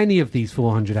many of these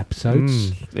 400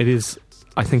 episodes. It is.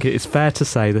 I think it is fair to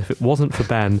say that if it wasn't for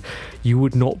Ben, you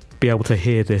would not be able to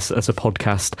hear this as a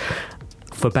podcast,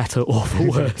 for better or for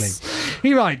worse. Exactly.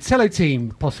 He writes, hello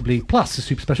team, possibly plus a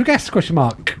super special guest, question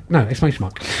mark. No, exclamation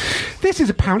mark. This is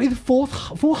apparently the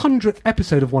 400th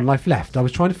episode of One Life Left. I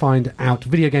was trying to find out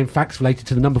video game facts related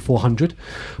to the number 400,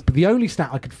 but the only stat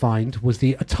I could find was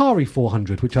the Atari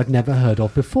 400, which I'd never heard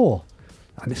of before.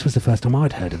 And this was the first time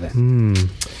I'd heard of it.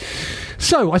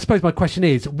 So, I suppose my question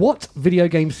is, what video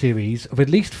game series of at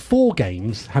least 4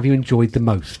 games have you enjoyed the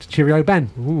most? Cheerio, Ben.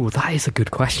 Ooh, that is a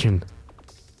good question.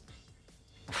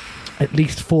 At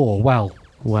least 4. Well,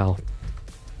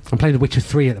 I'm playing The Witcher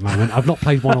 3 at the moment. I've not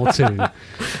played 1 or 2.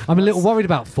 I'm a little worried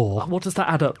about 4. What does that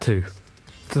add up to?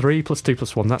 3 plus 2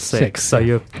 plus 1, that's 6. 6, So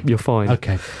yeah. you're fine.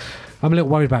 Okay. I'm a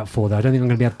little worried about 4, though. I don't think I'm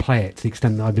going to be able to play it to the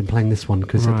extent that I've been playing this one,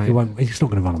 because Right. it's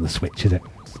not going to run on the Switch, is it?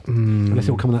 Unless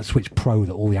it will come on that Switch Pro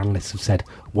that all the analysts have said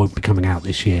won't be coming out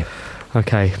this year.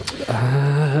 Okay.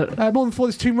 More than 4,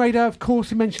 there's Tomb Raider, of course.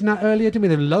 We mentioned that earlier, didn't we?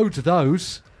 There are loads of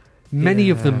those.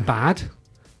 Many of them bad.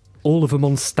 All of them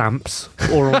on Stamps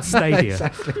or on Stadia.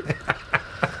 Exactly.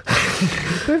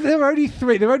 There are only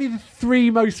 3. There are only the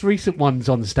 3 most recent ones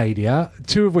on Stadia,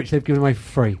 2 of which they've given away for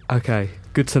free. Okay,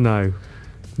 good to know.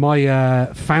 My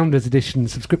Founders Edition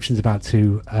subscription's about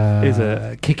to Is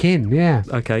it? kick in, yeah.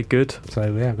 Okay, good.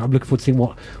 So yeah, I'm looking forward to seeing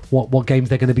what games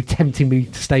they're going to be tempting me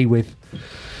to stay with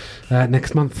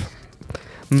next month.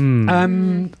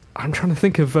 I'm trying to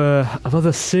think of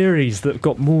other series that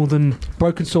got more than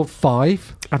Broken Sword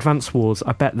 5. Advance Wars.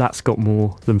 I bet that's got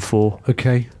more than 4.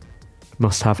 Okay.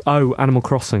 Must have. Oh, Animal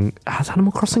Crossing. Has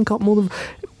Animal Crossing got more than...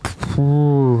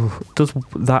 Does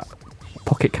that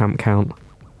Pocket Camp count?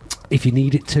 If you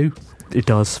need it to. It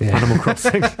does. Yeah. Animal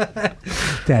Crossing.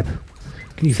 Deb,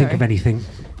 can you think Sorry. of anything?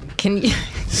 Can you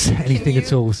Anything you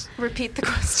at all? repeat the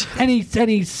question? Any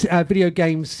video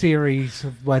game series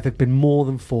where there've been more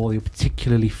than 4 you're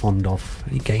particularly fond of?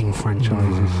 Any game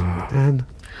franchises? Anne?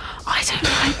 I don't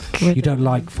like... You don't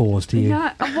like 4s, do you?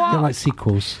 No, You don't like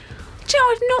sequels? Do you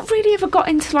know, I've not really ever got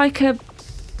into like a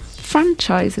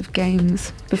franchise of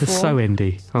games before. You're so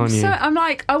indie, aren't you? So I'm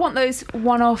like, I want those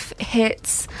one-off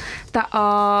hits that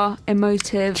are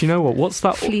emotive. Do you know what? What's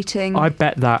that? Fleeting. I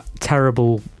bet that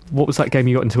terrible... What was that game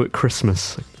you got into at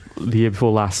Christmas the year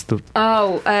before last? There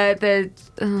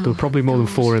were probably more than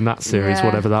 4 in that series, Yeah.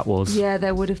 whatever that was. Yeah,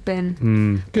 there would have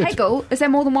been. Good. Peggle? Is there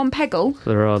more than one Peggle?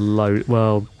 There are loads.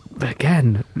 Well,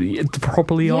 again, there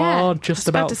probably Yeah. are I just was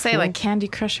about about to say 4. like Candy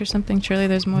Crush or something. Surely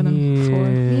there's more than 4.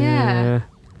 Yeah.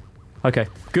 Okay,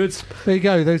 good. There you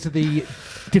go. Those are the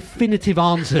definitive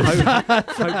answers. Hope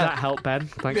that helped, Ben.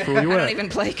 Thanks for all your I work. don't even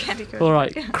play Candy Crush. All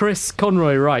right, Chris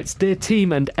Conroy writes, Dear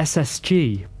team and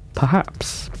SSG,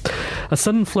 Perhaps. A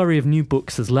sudden flurry of new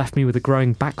books has left me with a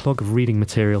growing backlog of reading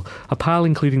material, a pile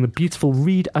including the beautiful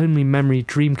read-only memory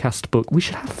Dreamcast book. We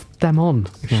should have them on.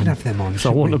 We should have them on.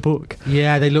 So I want a book.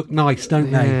 Yeah, they look nice,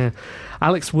 don't they? Yeah.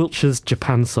 Alex Wiltshire's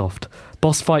Japansoft.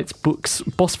 Boss fight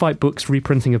books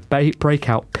reprinting of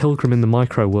Breakout, Pilgrim in the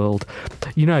Micro World.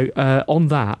 You know, on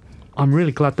that, I'm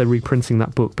really glad they're reprinting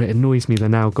that book, but it annoys me they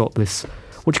now got this...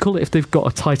 What do you call it if they've got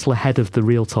a title ahead of the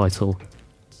real title?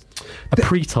 A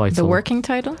pre-title. The working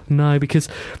title? No, because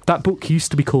that book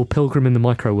used to be called Pilgrim in the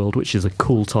Micro World, which is a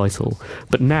cool title.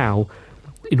 But now,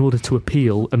 in order to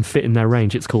appeal and fit in their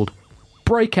range, it's called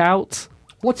Breakout.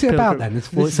 What's it about then? It's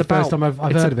the first time I've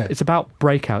heard of it. It's about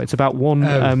Breakout. It's about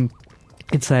one...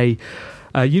 it's a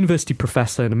university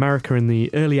professor in America in the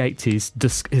early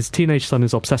 80s. His teenage son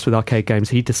is obsessed with arcade games.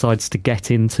 He decides to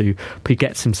he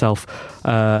gets himself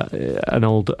an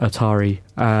old Atari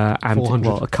and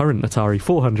 400. A current Atari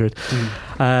 400,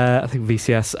 I think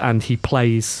VCS, and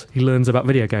he learns about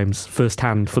video games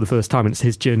firsthand for the first time, and it's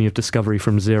his journey of discovery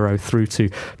from zero through to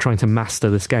trying to master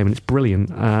this game, and it's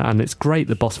brilliant, and it's great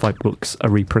that Boss Fight Books are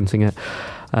reprinting it.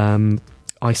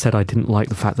 I said I didn't like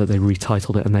the fact that they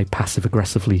retitled it and they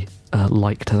passive-aggressively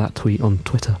liked that tweet on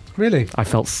Twitter. Really? I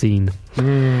felt seen.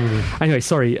 Anyway,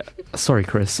 sorry,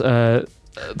 Chris.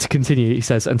 To continue, he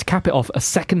says, and to cap it off, a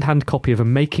second-hand copy of a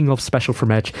making-of special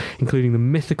from Edge, including the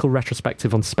mythical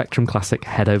retrospective on Spectrum Classic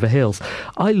Head Over Heels.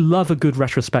 I love a good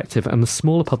retrospective, and the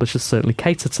smaller publishers certainly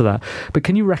cater to that. But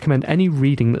can you recommend any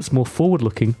reading that's more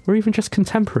forward-looking, or even just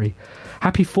contemporary?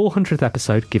 Happy 400th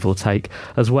episode, give or take,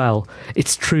 as well.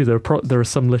 It's true, there are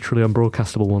some literally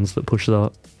unbroadcastable ones that push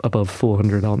above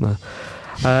 400, aren't there?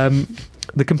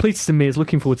 The completist in me is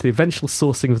looking forward to the eventual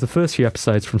sourcing of the first few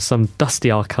episodes from some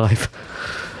dusty archive.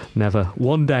 Never.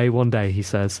 One day, he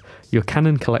says. Your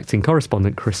canon collecting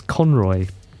correspondent, Chris Conroy.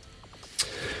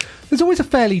 There's always a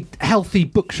fairly healthy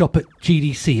bookshop at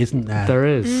GDC, isn't there? There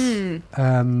is.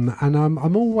 And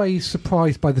I'm always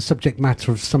surprised by the subject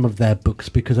matter of some of their books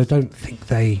because I don't think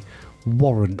they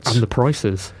warrant... And the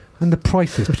prices.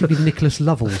 Particularly Nicholas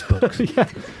Lovell's books. Yeah.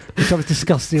 Which I was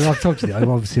discussing. I've told you, I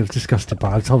obviously have discussed it,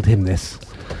 but I've told him this.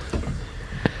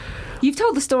 You've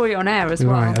told the story on air as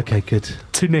well. Right, okay, good.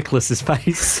 To Nicholas's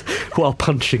face while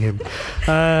punching him.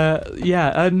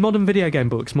 Modern video game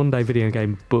books, Monday video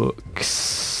game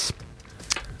books.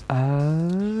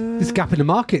 There's a gap in the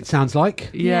market, sounds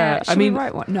like. Yeah, I mean, we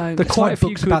write one? No. there are quite a few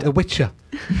books about The Witcher.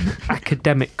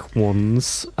 academic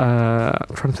ones. I'm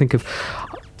trying to think of...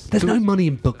 There's no money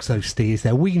in books, though, Steve, is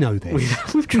there? We know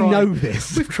this. We've tried. We know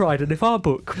this. We've tried, and if our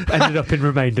book ended up in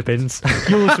remainder bins,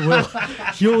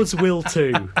 yours will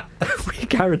too. We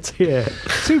guarantee it.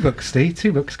 2 books, Steve.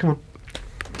 2 books. Come on.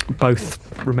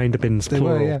 Both remainder bins, They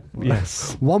plural. were, yeah.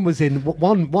 Yes. One was in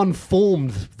one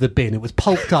formed the bin. It was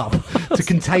pulped up to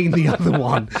contain the other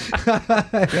one.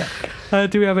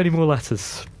 Do we have any more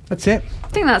letters? That's it. I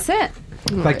think that's it.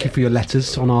 Thank you for your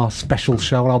letters on our special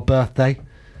show on our birthday.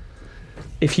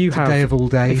 If you have, day of all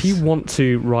days. If you want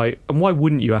to write, and why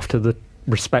wouldn't you after the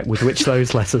respect with which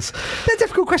those letters... They're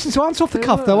difficult questions to answer off the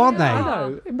cuff, though, aren't they? I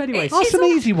know, in many ways. Ask some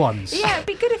easy ones. Yeah, it'd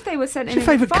be good if they were sent What's in. your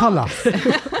favourite colour?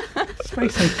 advance.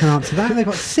 Space Age can answer that. They've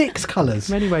got 6 colours.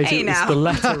 In many ways, Hey, it's now. the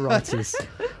letter writer's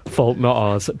fault, not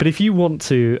ours. But if you want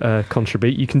to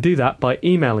contribute, you can do that by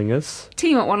emailing us.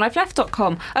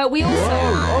 team@onelifeleft.com. We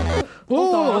also...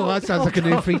 Oh, that sounds like a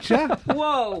new feature.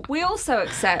 Whoa. We also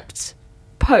accept...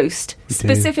 post, We do.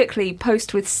 specifically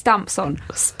post with stamps on,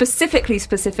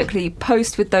 specifically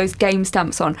post with those game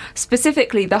stamps on,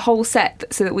 specifically the whole set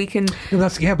so that we can...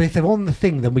 But if they're on the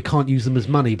thing, then we can't use them as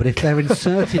money. But if they're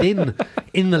inserted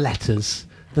in the letters,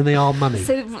 then they are money.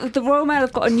 So the Royal Mail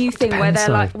have got a new thing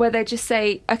where they just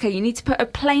say, okay, you need to put a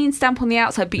plain stamp on the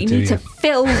outside, but you need to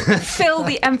fill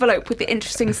the envelope with the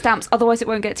interesting stamps, otherwise it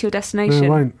won't get to your destination. No, it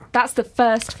won't. That's the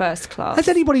first class. Has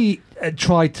anybody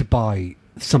tried to buy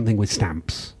something with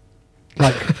stamps,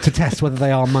 like to test whether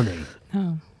they are money?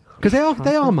 Oh. Because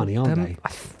they are money, aren't they?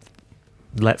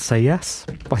 Let's say yes.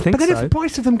 I think But then so. if the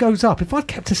price of them goes up, if I'd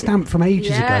kept a stamp from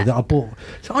ages Yeah. ago that I bought,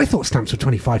 so I thought stamps were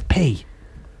 25p.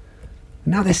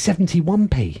 Now they're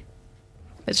 71p.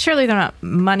 But surely they're not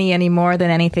money any more than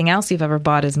anything else you've ever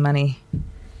bought is money.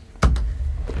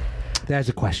 There's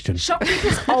a question.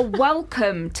 Shopkeepers are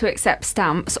welcome to accept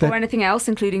stamps They're- or anything else,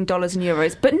 including dollars and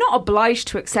euros, but not obliged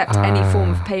to accept any form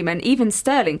of payment, even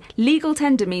sterling. Legal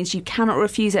tender means you cannot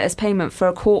refuse it as payment for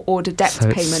a court-ordered debt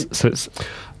payment. So it's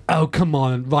Oh, come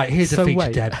on. Right, here's So a feature,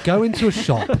 wait. Deb. Go into a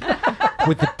shop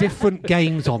with the different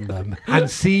games on them and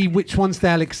see which ones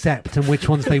they'll accept and which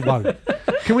ones they won't.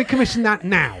 Can we commission that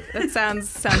now? That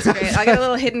sounds great. I got a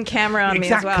little hidden camera on me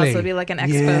as well, so it'll be like an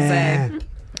expose. Yeah.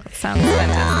 Sounds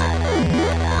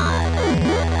fantastic.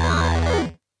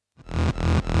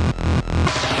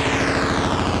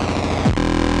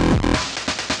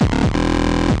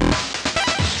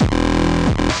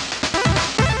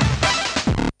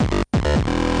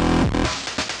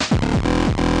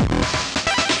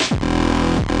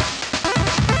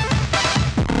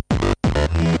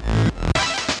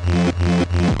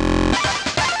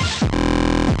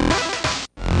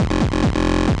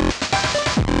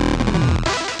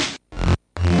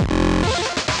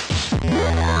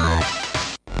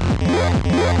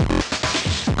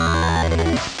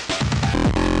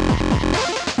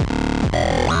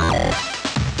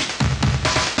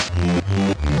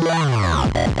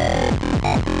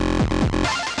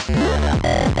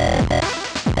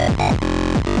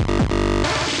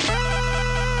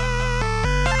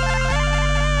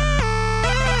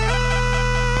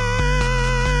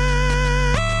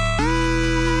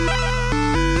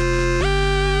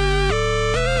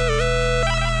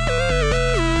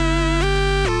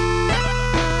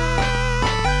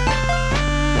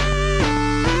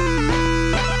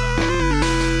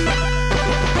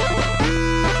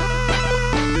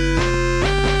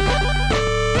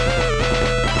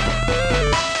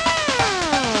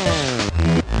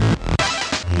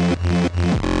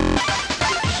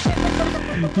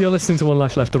 You're listening to One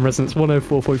Life Left on Resonance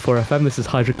 104.4 FM. This is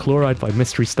Hydrochloride by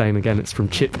Mystery Stain. Again, it's from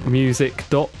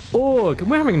chipmusic.org.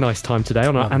 And we're having a nice time today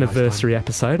on our anniversary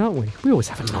episode, aren't we? We always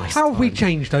have a nice How time. have we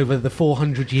changed over the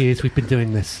 400 years we've been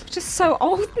doing this? Just so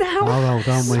old now. We're old,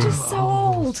 aren't we? Just so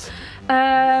old.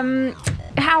 How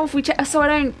have we... So I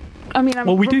don't... I mean,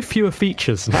 Well, we do fewer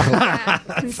features now. Yeah,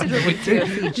 considerably fewer We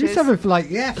features. used to have like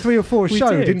 3 or 4 a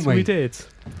show, didn't we? We did.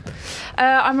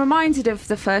 I'm reminded of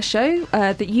the first show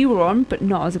that you were on, but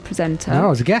not as a presenter. No, I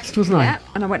was a guest, wasn't I? Yeah,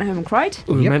 and I went home and cried.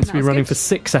 We were meant to be That's running good. for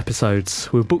 6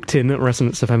 episodes. We were booked in at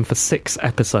Resonance FM for 6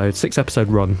 episodes, 6-episode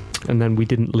run, and then we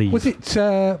didn't leave. Was it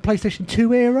PlayStation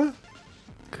 2 era?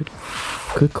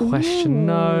 Good question.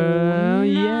 No,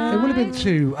 yeah. It would have been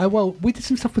 2. Well, we did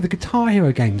some stuff with the Guitar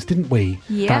Hero games, didn't we?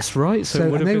 Yeah. That's right. So,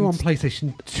 it would and have they been were on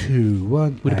PlayStation 2,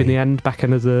 weren't would have been the back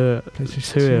end of the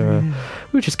PlayStation 2 era. yeah.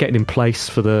 We were just getting in place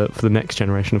for the next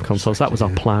generation of consoles. That was our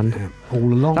plan. Yeah,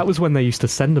 all along. That was when they used to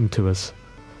send them to us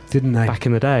didn't they? back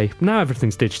in the day. Now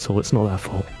everything's digital. It's not their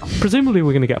fault. Presumably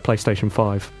we're going to get a PlayStation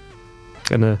 5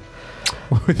 and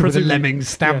with a presumably- lemming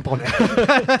stamp on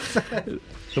it.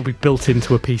 it'll be built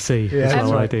into a PC Yeah, as that's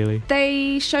well, right. ideally.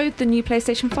 They showed the new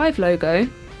PlayStation 5 logo.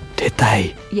 Did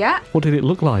they? Yeah. What did it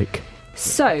look like?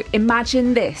 So,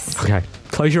 imagine this. Okay,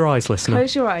 close your eyes, listener.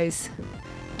 Close your eyes.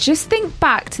 Just think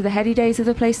back to the heady days of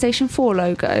the PlayStation 4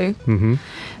 logo. Mm-hmm.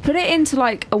 Put it into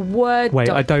like a Word Wait,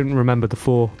 doc. I don't remember the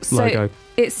 4 So logo.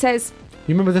 it says...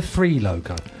 You remember the 3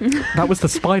 logo? That was the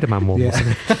Spider-Man one, Yeah.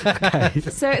 wasn't it? Okay.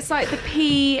 So it's like the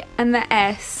P and the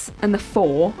S and the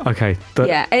 4. Okay.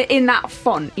 Yeah, in that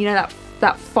font. You know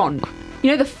that font.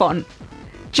 You know the font.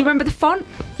 Do you remember the font?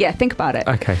 Yeah, think about it.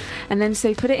 Okay. And then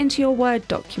so put it into your Word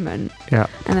document Yeah.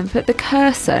 and then put the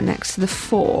cursor next to the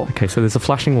 4. Okay, so there's a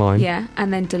flashing line. Yeah,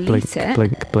 and then delete Blink, it.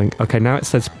 blink, blink. Okay, now it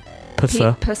says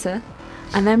Pusser. Pusser.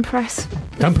 And then press...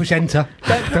 Don't push enter.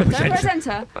 Don't press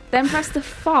enter. Then press the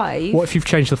 5. What if you've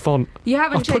changed the font? You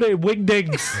haven't I've put changed... it in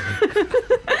Wingdings.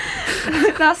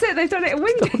 That's it, they've done it in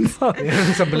Wingdings.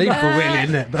 It's unbelievable, really,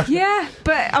 isn't it? But Yeah,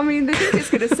 but I mean, they think it's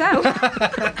going to sell.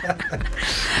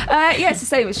 Yeah, it's the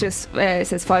same. It's just it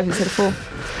says 5 instead of 4.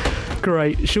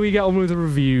 Great. Shall we get on with the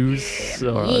reviews?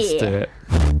 All right, let's do it.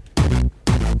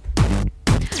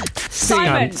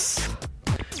 Simon. Stance.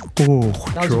 Oh,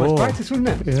 that was much practice, wasn't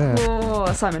it? Yeah.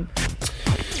 Oh, Simon.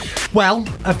 Well,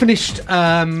 I finished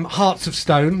Hearts of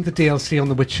Stone, the DLC on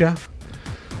The Witcher.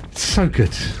 It's so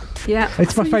good. Yeah.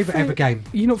 It's my favourite ever game.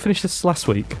 You not finished this last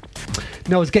week?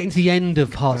 No, I was getting to the end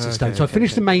of Hearts of Stone. So I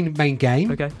finished the main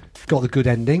game. Okay. Got the good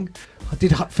ending. I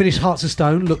did finish Hearts of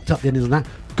Stone, looked up the ending of that,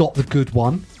 got the good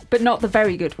one. But not the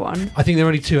very good one. I think there are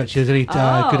only 2 actually. There's only good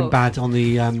Oh. and bad on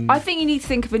the. I think you need to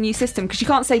think of a new system because you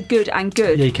can't say good and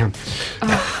good. Yeah, you can.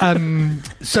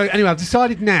 So anyway, I've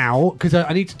decided now because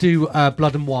I need to do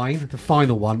Blood and Wine, the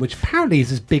final one, which apparently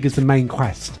is as big as the main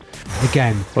quest.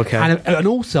 Again, Okay. and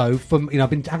also from I've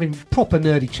been having proper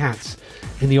nerdy chats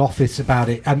in the office about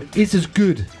it. Is as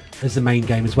good as the main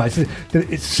game as well.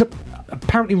 It's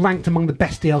apparently ranked among the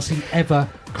best DLC ever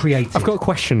created. I've got a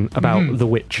question about The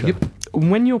Witcher. Yep.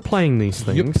 when you're playing these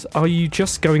things, are you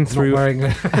just going through... Not wearing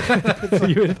Are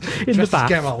you in the back?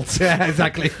 Geralt. Yeah,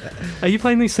 exactly. Are you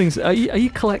playing these things? Are you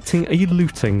collecting? Are you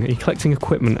looting? Are you collecting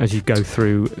equipment as you go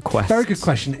through quests? Very good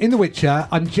question. In The Witcher,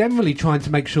 I'm generally trying to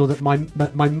make sure that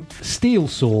my steel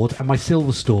sword and my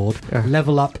silver sword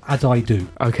level up as I do.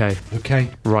 Okay.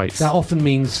 Right. That often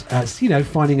means,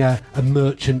 finding a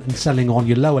merchant and selling on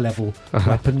your lower level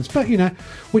weapons. But,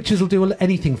 Witchers will do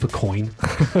anything for coin.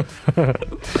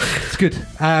 It's good.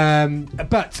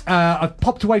 But I've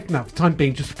popped away from that for the time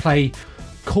being just to play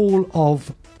Call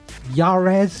of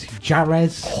Juarez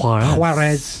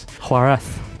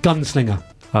Gunslinger.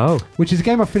 Oh. Which is a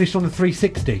game I finished on the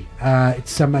 360.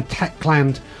 It's a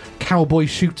Techland cowboy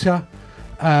shooter.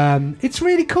 It's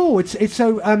really cool. It was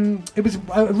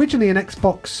originally an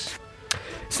Xbox.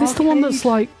 Is this the one that's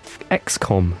like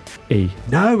XCOM-y?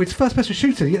 No, it's first-person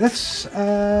shooter. Yeah, that's...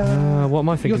 what am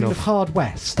I thinking you're of? Hard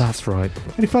West. That's right.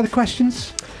 Any further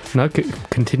questions? No,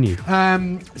 continue.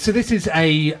 So this is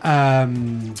a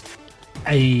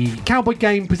cowboy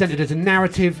game presented as a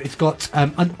narrative. It's got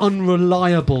an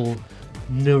unreliable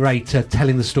narrator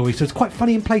telling the story, so it's quite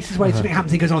funny in places where something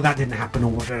happens, he goes, that didn't happen,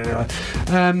 or whatever.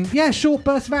 Short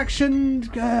bursts of action,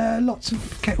 lots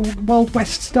of Wild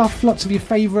West stuff, lots of your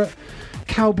favourite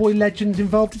cowboy legends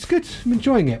involved. It's good. I'm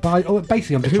enjoying it, but I'm just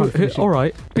trying to finish it. All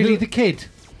right. Billy the Kid.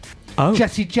 Oh,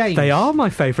 Jesse James. They are my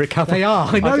favourite cowboy. They are.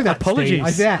 I know that.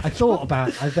 Apologies. I thought about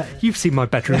it. You've seen my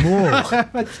bedroom wall.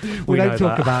 we don't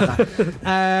talk about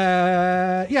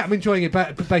that. I'm enjoying it,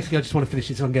 but basically I just want to finish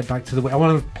it so I can get back to the... I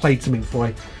want to have played something before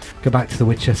I go back to The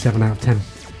Witcher. 7 out of 10.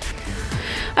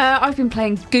 I've been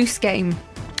playing Goose Game.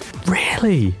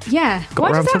 Really? Yeah. Got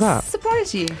Why around does to that that?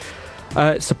 surprise you?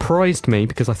 It surprised me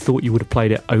because I thought you would have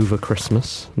played it over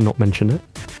Christmas, not mentioned it.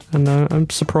 And I'm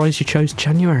surprised you chose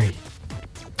January.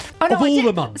 Oh, no, Of all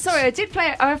the months. Sorry, I did play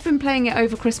it. I've been playing it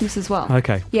over Christmas as well.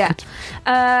 Okay. Yeah.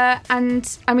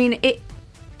 And I mean,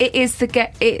 it's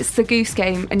the Goose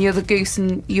Game, and you're the goose,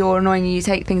 and you're annoying. And you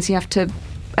take things. You have to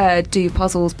do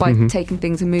puzzles by taking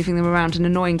things and moving them around and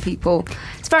annoying people.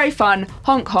 It's very fun.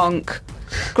 Honk honk.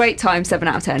 Great time. 7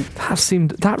 out of 10.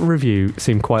 That review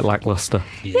seemed quite lackluster.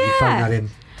 You found that in.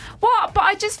 What? But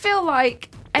I just feel like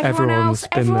everyone else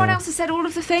has said all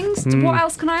of the things. What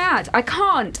else can I add? I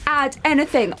can't add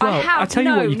anything. Well, I have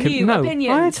no new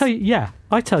opinions.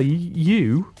 I tell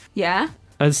you, Yeah?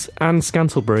 as Anne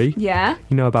Scantlebury, Yeah?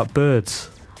 you know about birds.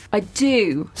 I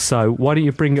do. So why don't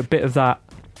you bring a bit of that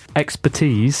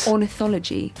expertise?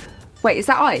 Ornithology. Wait, is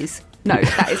that eyes? No,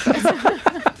 that is birds.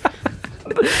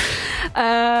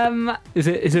 Is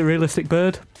it a realistic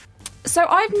bird? So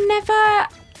I've never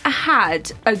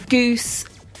had a goose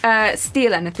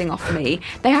steal anything off me.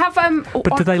 They have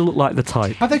But do they look like the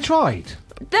type? Have they tried?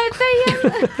 they do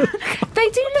look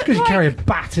Because you like carry a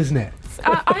bat, isn't it?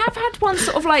 I have had one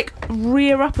sort of like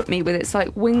rear up at me with its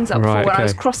like wings up Right, when I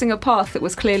was okay. crossing a path that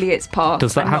was clearly its path.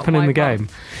 Does that and not happen in my the path. game?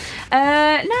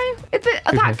 No,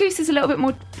 that goose is a little bit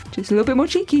more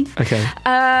cheeky. Okay.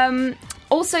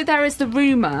 Also, there is the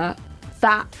rumour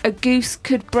that a goose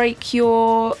could break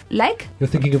your leg. You're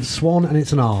thinking of swan and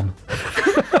it's an arm.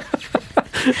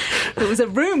 It was a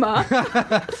rumour.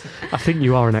 I think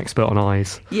you are an expert on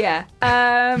eyes. Yeah.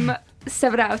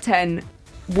 7 out of 10.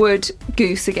 Would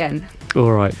goose again.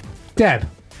 All right. Deb,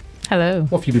 Hello.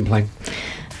 what have you been playing?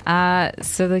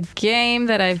 So the game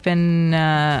that I've been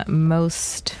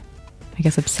most, I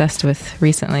guess, obsessed with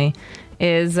recently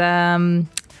is, I don't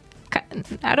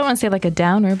want to say like a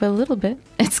downer, but a little bit.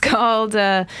 It's called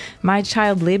My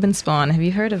Child Lebensspawn. Have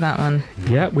you heard of that one?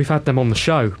 Yeah, we've had them on the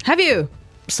show. Have you?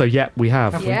 So yeah, we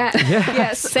have. Yeah.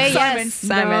 Yeah. Say Simon. yes,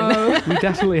 Simon. No. We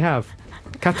definitely have.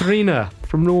 Katharina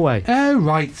from Norway. Oh,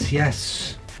 right,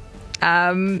 yes.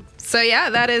 So yeah,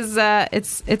 that is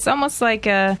it's almost like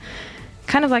a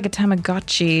kind of like a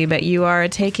Tamagotchi, but you are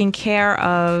taking care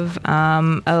of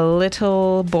a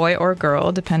little boy or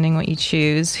girl, depending what you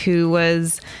choose, who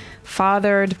was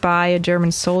fathered by a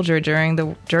German soldier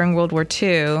during World War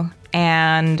II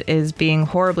and is being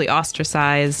horribly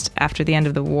ostracized after the end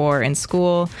of the war in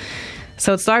school.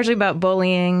 So it's largely about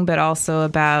bullying, but also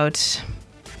about,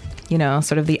 you know,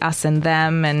 sort of the us and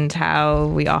them, and how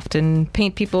we often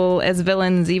paint people as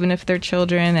villains, even if they're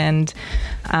children. And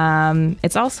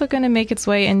it's also going to make its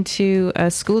way into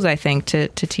schools, I think, to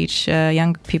teach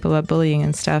young people about bullying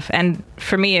and stuff. And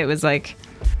for me, it was like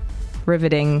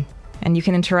riveting. And you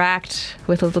can interact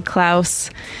with little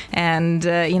Klaus, and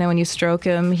you know, when you stroke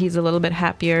him, he's a little bit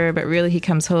happier, but really he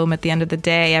comes home at the end of the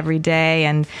day every day,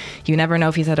 and you never know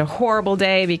if he's had a horrible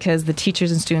day because the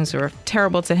teachers and students were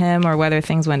terrible to him, or whether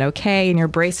things went okay, and you're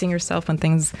bracing yourself when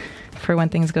things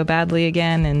go badly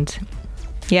again. And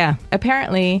Yeah,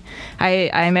 apparently,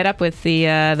 I met up with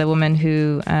the woman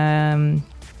who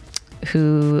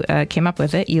came up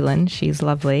with it, Elin. She's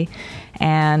lovely,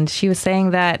 and she was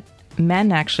saying that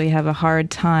men actually have a hard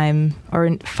time, or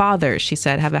fathers, she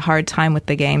said, have a hard time with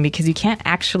the game because you can't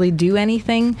actually do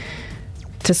anything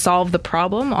to solve the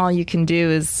problem. All you can do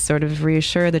is sort of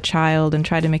reassure the child and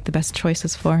try to make the best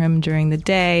choices for him during the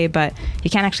day, but you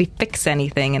can't actually fix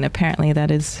anything, and apparently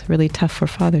that is really tough for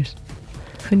fathers.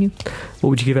 Couldn't you?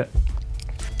 What would you give it?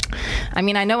 I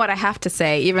mean, I know what I have to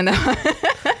say, even though...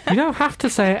 You don't have to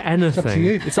say anything. It's up to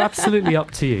you. It's absolutely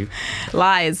up to you.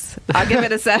 Lies. I'll give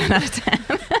it a 7 out of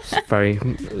 10. Very...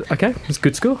 Okay, it's a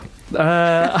good score.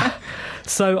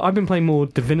 So I've been playing more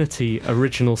Divinity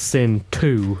Original Sin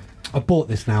 2. I bought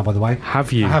this now, by the way.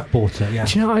 Have you? I have bought it, yeah.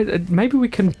 Do you know, maybe we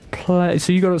can play...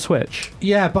 So you got a Switch?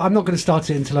 Yeah, but I'm not going to start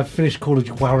it until I've finished Call of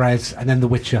Juarez and then The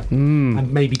Witcher.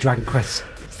 And maybe Dragon Quest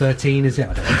 13, is it?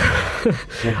 I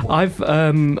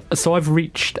don't know. I've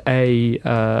reached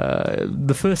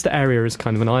the first area is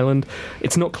kind of an island.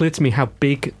 It's not clear to me how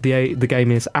big the game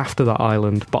is after that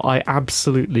island, but I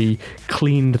absolutely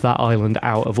cleaned that island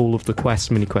out of all of the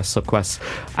quests, mini quests, sub quests,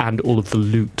 and all of the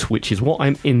loot, which is what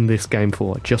I'm in this game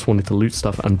for. I just wanted to loot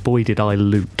stuff, and boy did I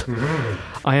loot.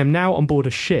 I am now on board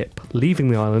a ship leaving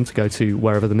the island to go to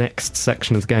wherever the next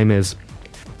section of the game is.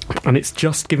 And it's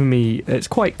just given me, it's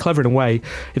quite clever in a way,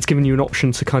 it's given you an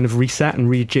option to kind of reset and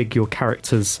rejig your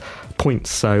character's points.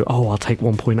 So, I'll take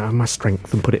 1 point out of my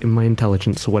strength and put it in my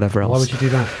intelligence or whatever else. Why would you do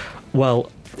that?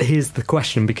 Well, here's the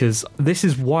question, because this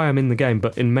is why I'm in the game,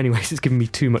 but in many ways it's given me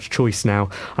too much choice now,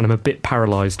 and I'm a bit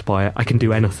paralysed by it. I can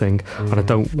do anything, and I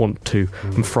don't want to.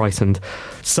 I'm frightened.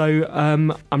 So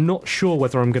I'm not sure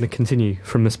whether I'm going to continue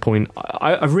from this point.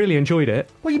 I've really enjoyed it.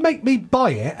 Well, you make me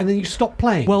buy it, and then you stop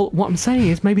playing. Well, what I'm saying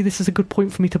is maybe this is a good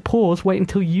point for me to pause, wait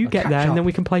until you get there, and then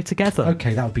we can play together.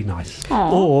 Okay, that would be nice.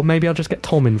 Aww. Or maybe I'll just get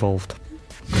Tom involved.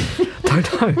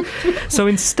 Don't know. So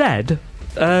instead,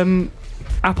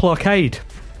 Apple Arcade.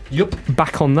 Yup.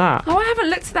 Back on that. Oh, I haven't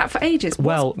looked at that for ages.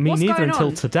 Well, me what's neither going until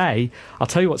on? today. I'll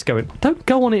tell you what's going on. Don't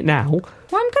go on it now. Well,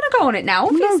 I'm going to go on it now,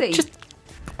 obviously. No, just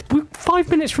we're 5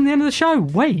 minutes from the end of the show.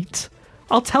 Wait.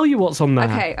 I'll tell you what's on there.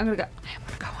 Okay, I'm going to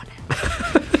go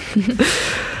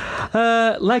on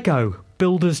it. Lego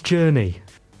Builder's Journey.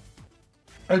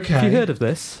 Okay. Have you heard of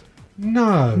this?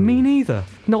 No. Me neither.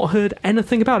 Not heard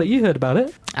anything about it. You heard about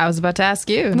it? I was about to ask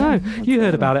you. No, you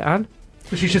heard about it, Anne.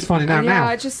 But she's just finding out now.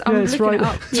 I'm it's looking right it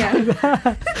up.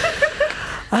 Yeah.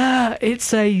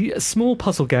 It's a small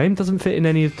puzzle game. Doesn't fit in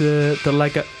any of the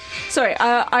Lego... Sorry,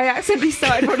 I accidentally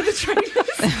started one of the trailers.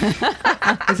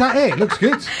 Is that it? Looks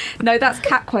good. No, that's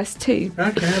Cat Quest 2.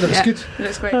 Okay, that looks good. It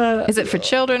looks great. Is it for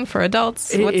children, for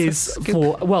adults? It What's the is scoop?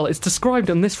 for... Well, it's described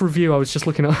on this review. I was just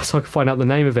looking at so I could find out the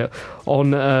name of it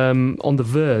on The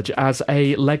Verge as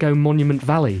a Lego Monument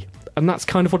Valley. And that's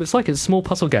kind of what it's like. It's a small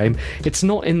puzzle game. It's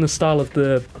not in the style of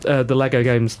the Lego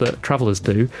games that Travelers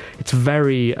do. It's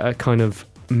very kind of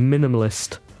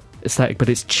minimalist aesthetic, but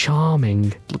it's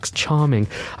charming. It looks charming.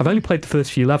 I've only played the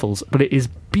first few levels, but it is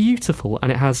beautiful,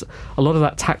 and it has a lot of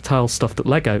that tactile stuff that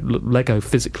Lego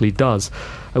physically does,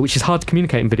 which is hard to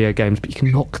communicate in video games, but you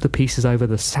can knock the pieces over.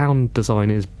 The sound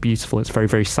design is beautiful. It's very,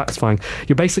 very satisfying.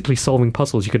 You're basically solving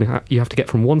puzzles. You have to get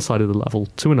from one side of the level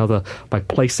to another by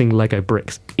placing Lego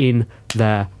bricks in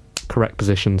their correct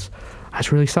positions.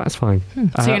 That's really satisfying.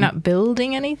 So you're not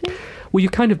building anything? Well,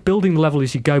 you're kind of building the level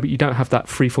as you go, but you don't have that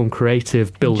freeform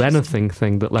creative build anything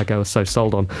thing that Lego is so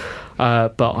sold on.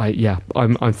 But I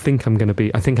think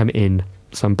I'm in.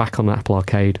 So I'm back on Apple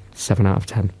Arcade, 7 out of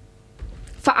 10.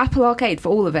 For Apple Arcade, for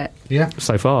all of it? Yeah.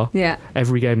 So far. Yeah.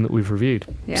 Every game that we've reviewed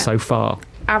so far.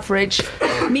 Average,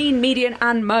 mean, median,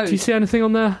 and mode. Do you see anything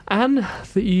on there, Anne,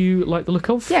 that you like the look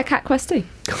of? Yeah, Cat Quest 2.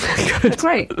 Good.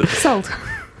 Great. Sold.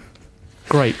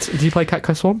 Great. Did you play Cat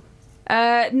Quest 1?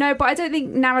 No, but I don't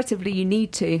think narratively you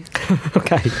need to.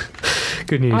 Okay.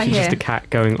 Good news. I You're hear. just a cat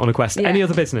going on a quest. Yeah. Any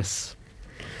other business?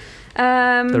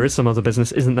 There is some other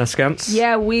business, isn't there, Scamps?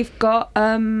 Yeah, we've got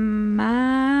Marioki.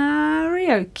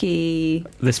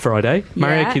 This Friday.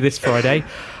 Marioki this Friday.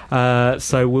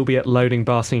 So we'll be at Loading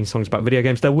Bar singing songs about video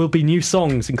games. There will be new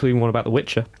songs, including one about The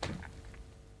Witcher.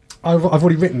 I've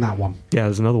already written that one. Yeah,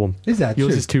 there's another one. Is there?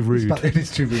 Yours True. is too rude. It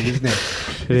is too rude, isn't it?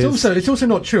 It's also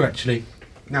not true, actually.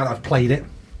 Now that I've played it,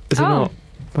 Is it not?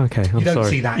 Okay, I'm you don't sorry.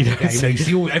 see that in the game. You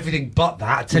see everything but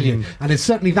that. I tell you, and there's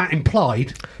certainly that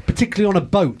implied, particularly on a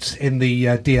boat in the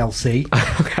DLC.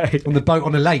 Okay. On the boat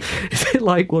on a lake. Is it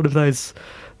like one of those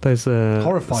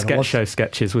Horrifying, sketch show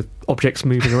sketches with objects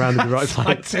moving around in the right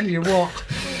I place? tell you what.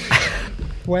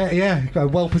 A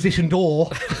well-positioned oar.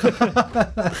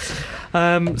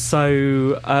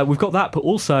 So we've got that, but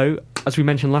also as we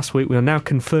mentioned last week, we are now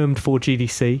confirmed for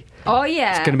GDC. Oh,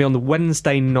 yeah. It's going to be on the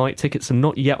Wednesday night. Tickets are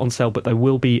not yet on sale, but they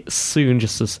will be soon,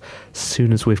 just as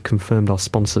soon as we've confirmed our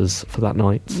sponsors for that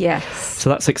night. Yes. So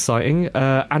that's exciting.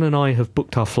 Anne and I have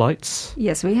booked our flights.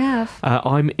 Yes, we have.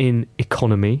 I'm in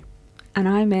economy. And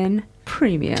I'm in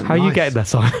premium. How are you Nice. getting there,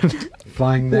 Simon?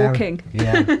 Flying there. Walking.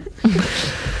 Yeah.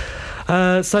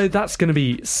 So that's going to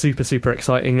be super, super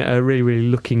exciting. Really, really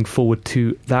looking forward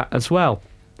to that as well.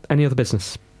 Any other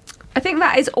business? I think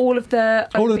that is all of the...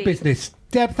 All of the business.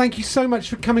 Deb, thank you so much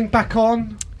for coming back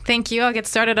on. Thank you. I'll get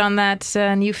started on that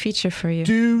new feature for you.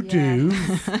 Do.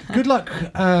 Good luck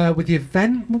with the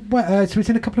event. So it's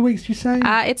in a couple of weeks, you say?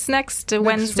 It's next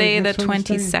Wednesday, next the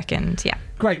Wednesday. 22nd. Yeah.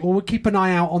 Great. Well, we'll keep an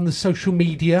eye out on the social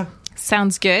media,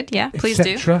 Sounds good. Yeah, please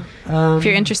do. etc. If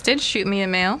you're interested, shoot me a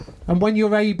mail. And when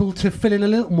you're able to fill in a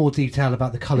little more detail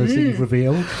about the colours that you've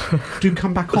revealed, do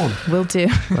come back on. Will do.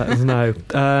 Let us know.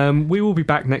 We will be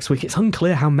back next week. It's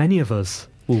unclear how many of us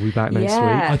will be back next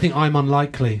Yeah. week. I think I'm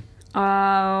unlikely.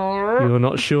 You're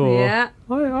not sure. Yeah.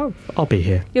 I'll be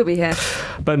here. You'll be here.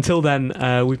 But until then,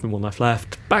 we've been One Life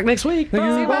Left. Back next week.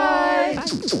 Thank you. Bye.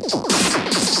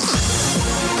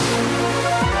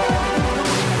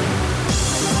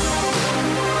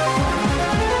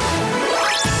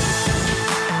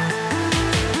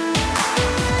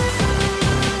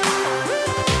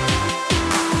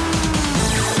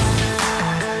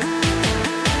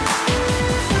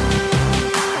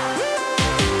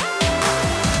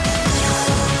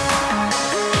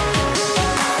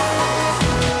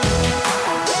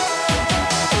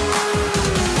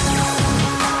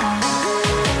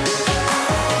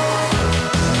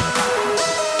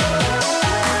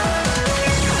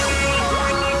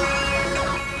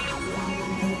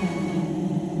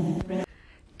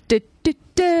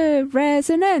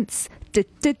 Resonance.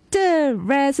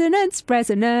 Resonance.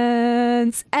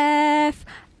 Resonance. FM.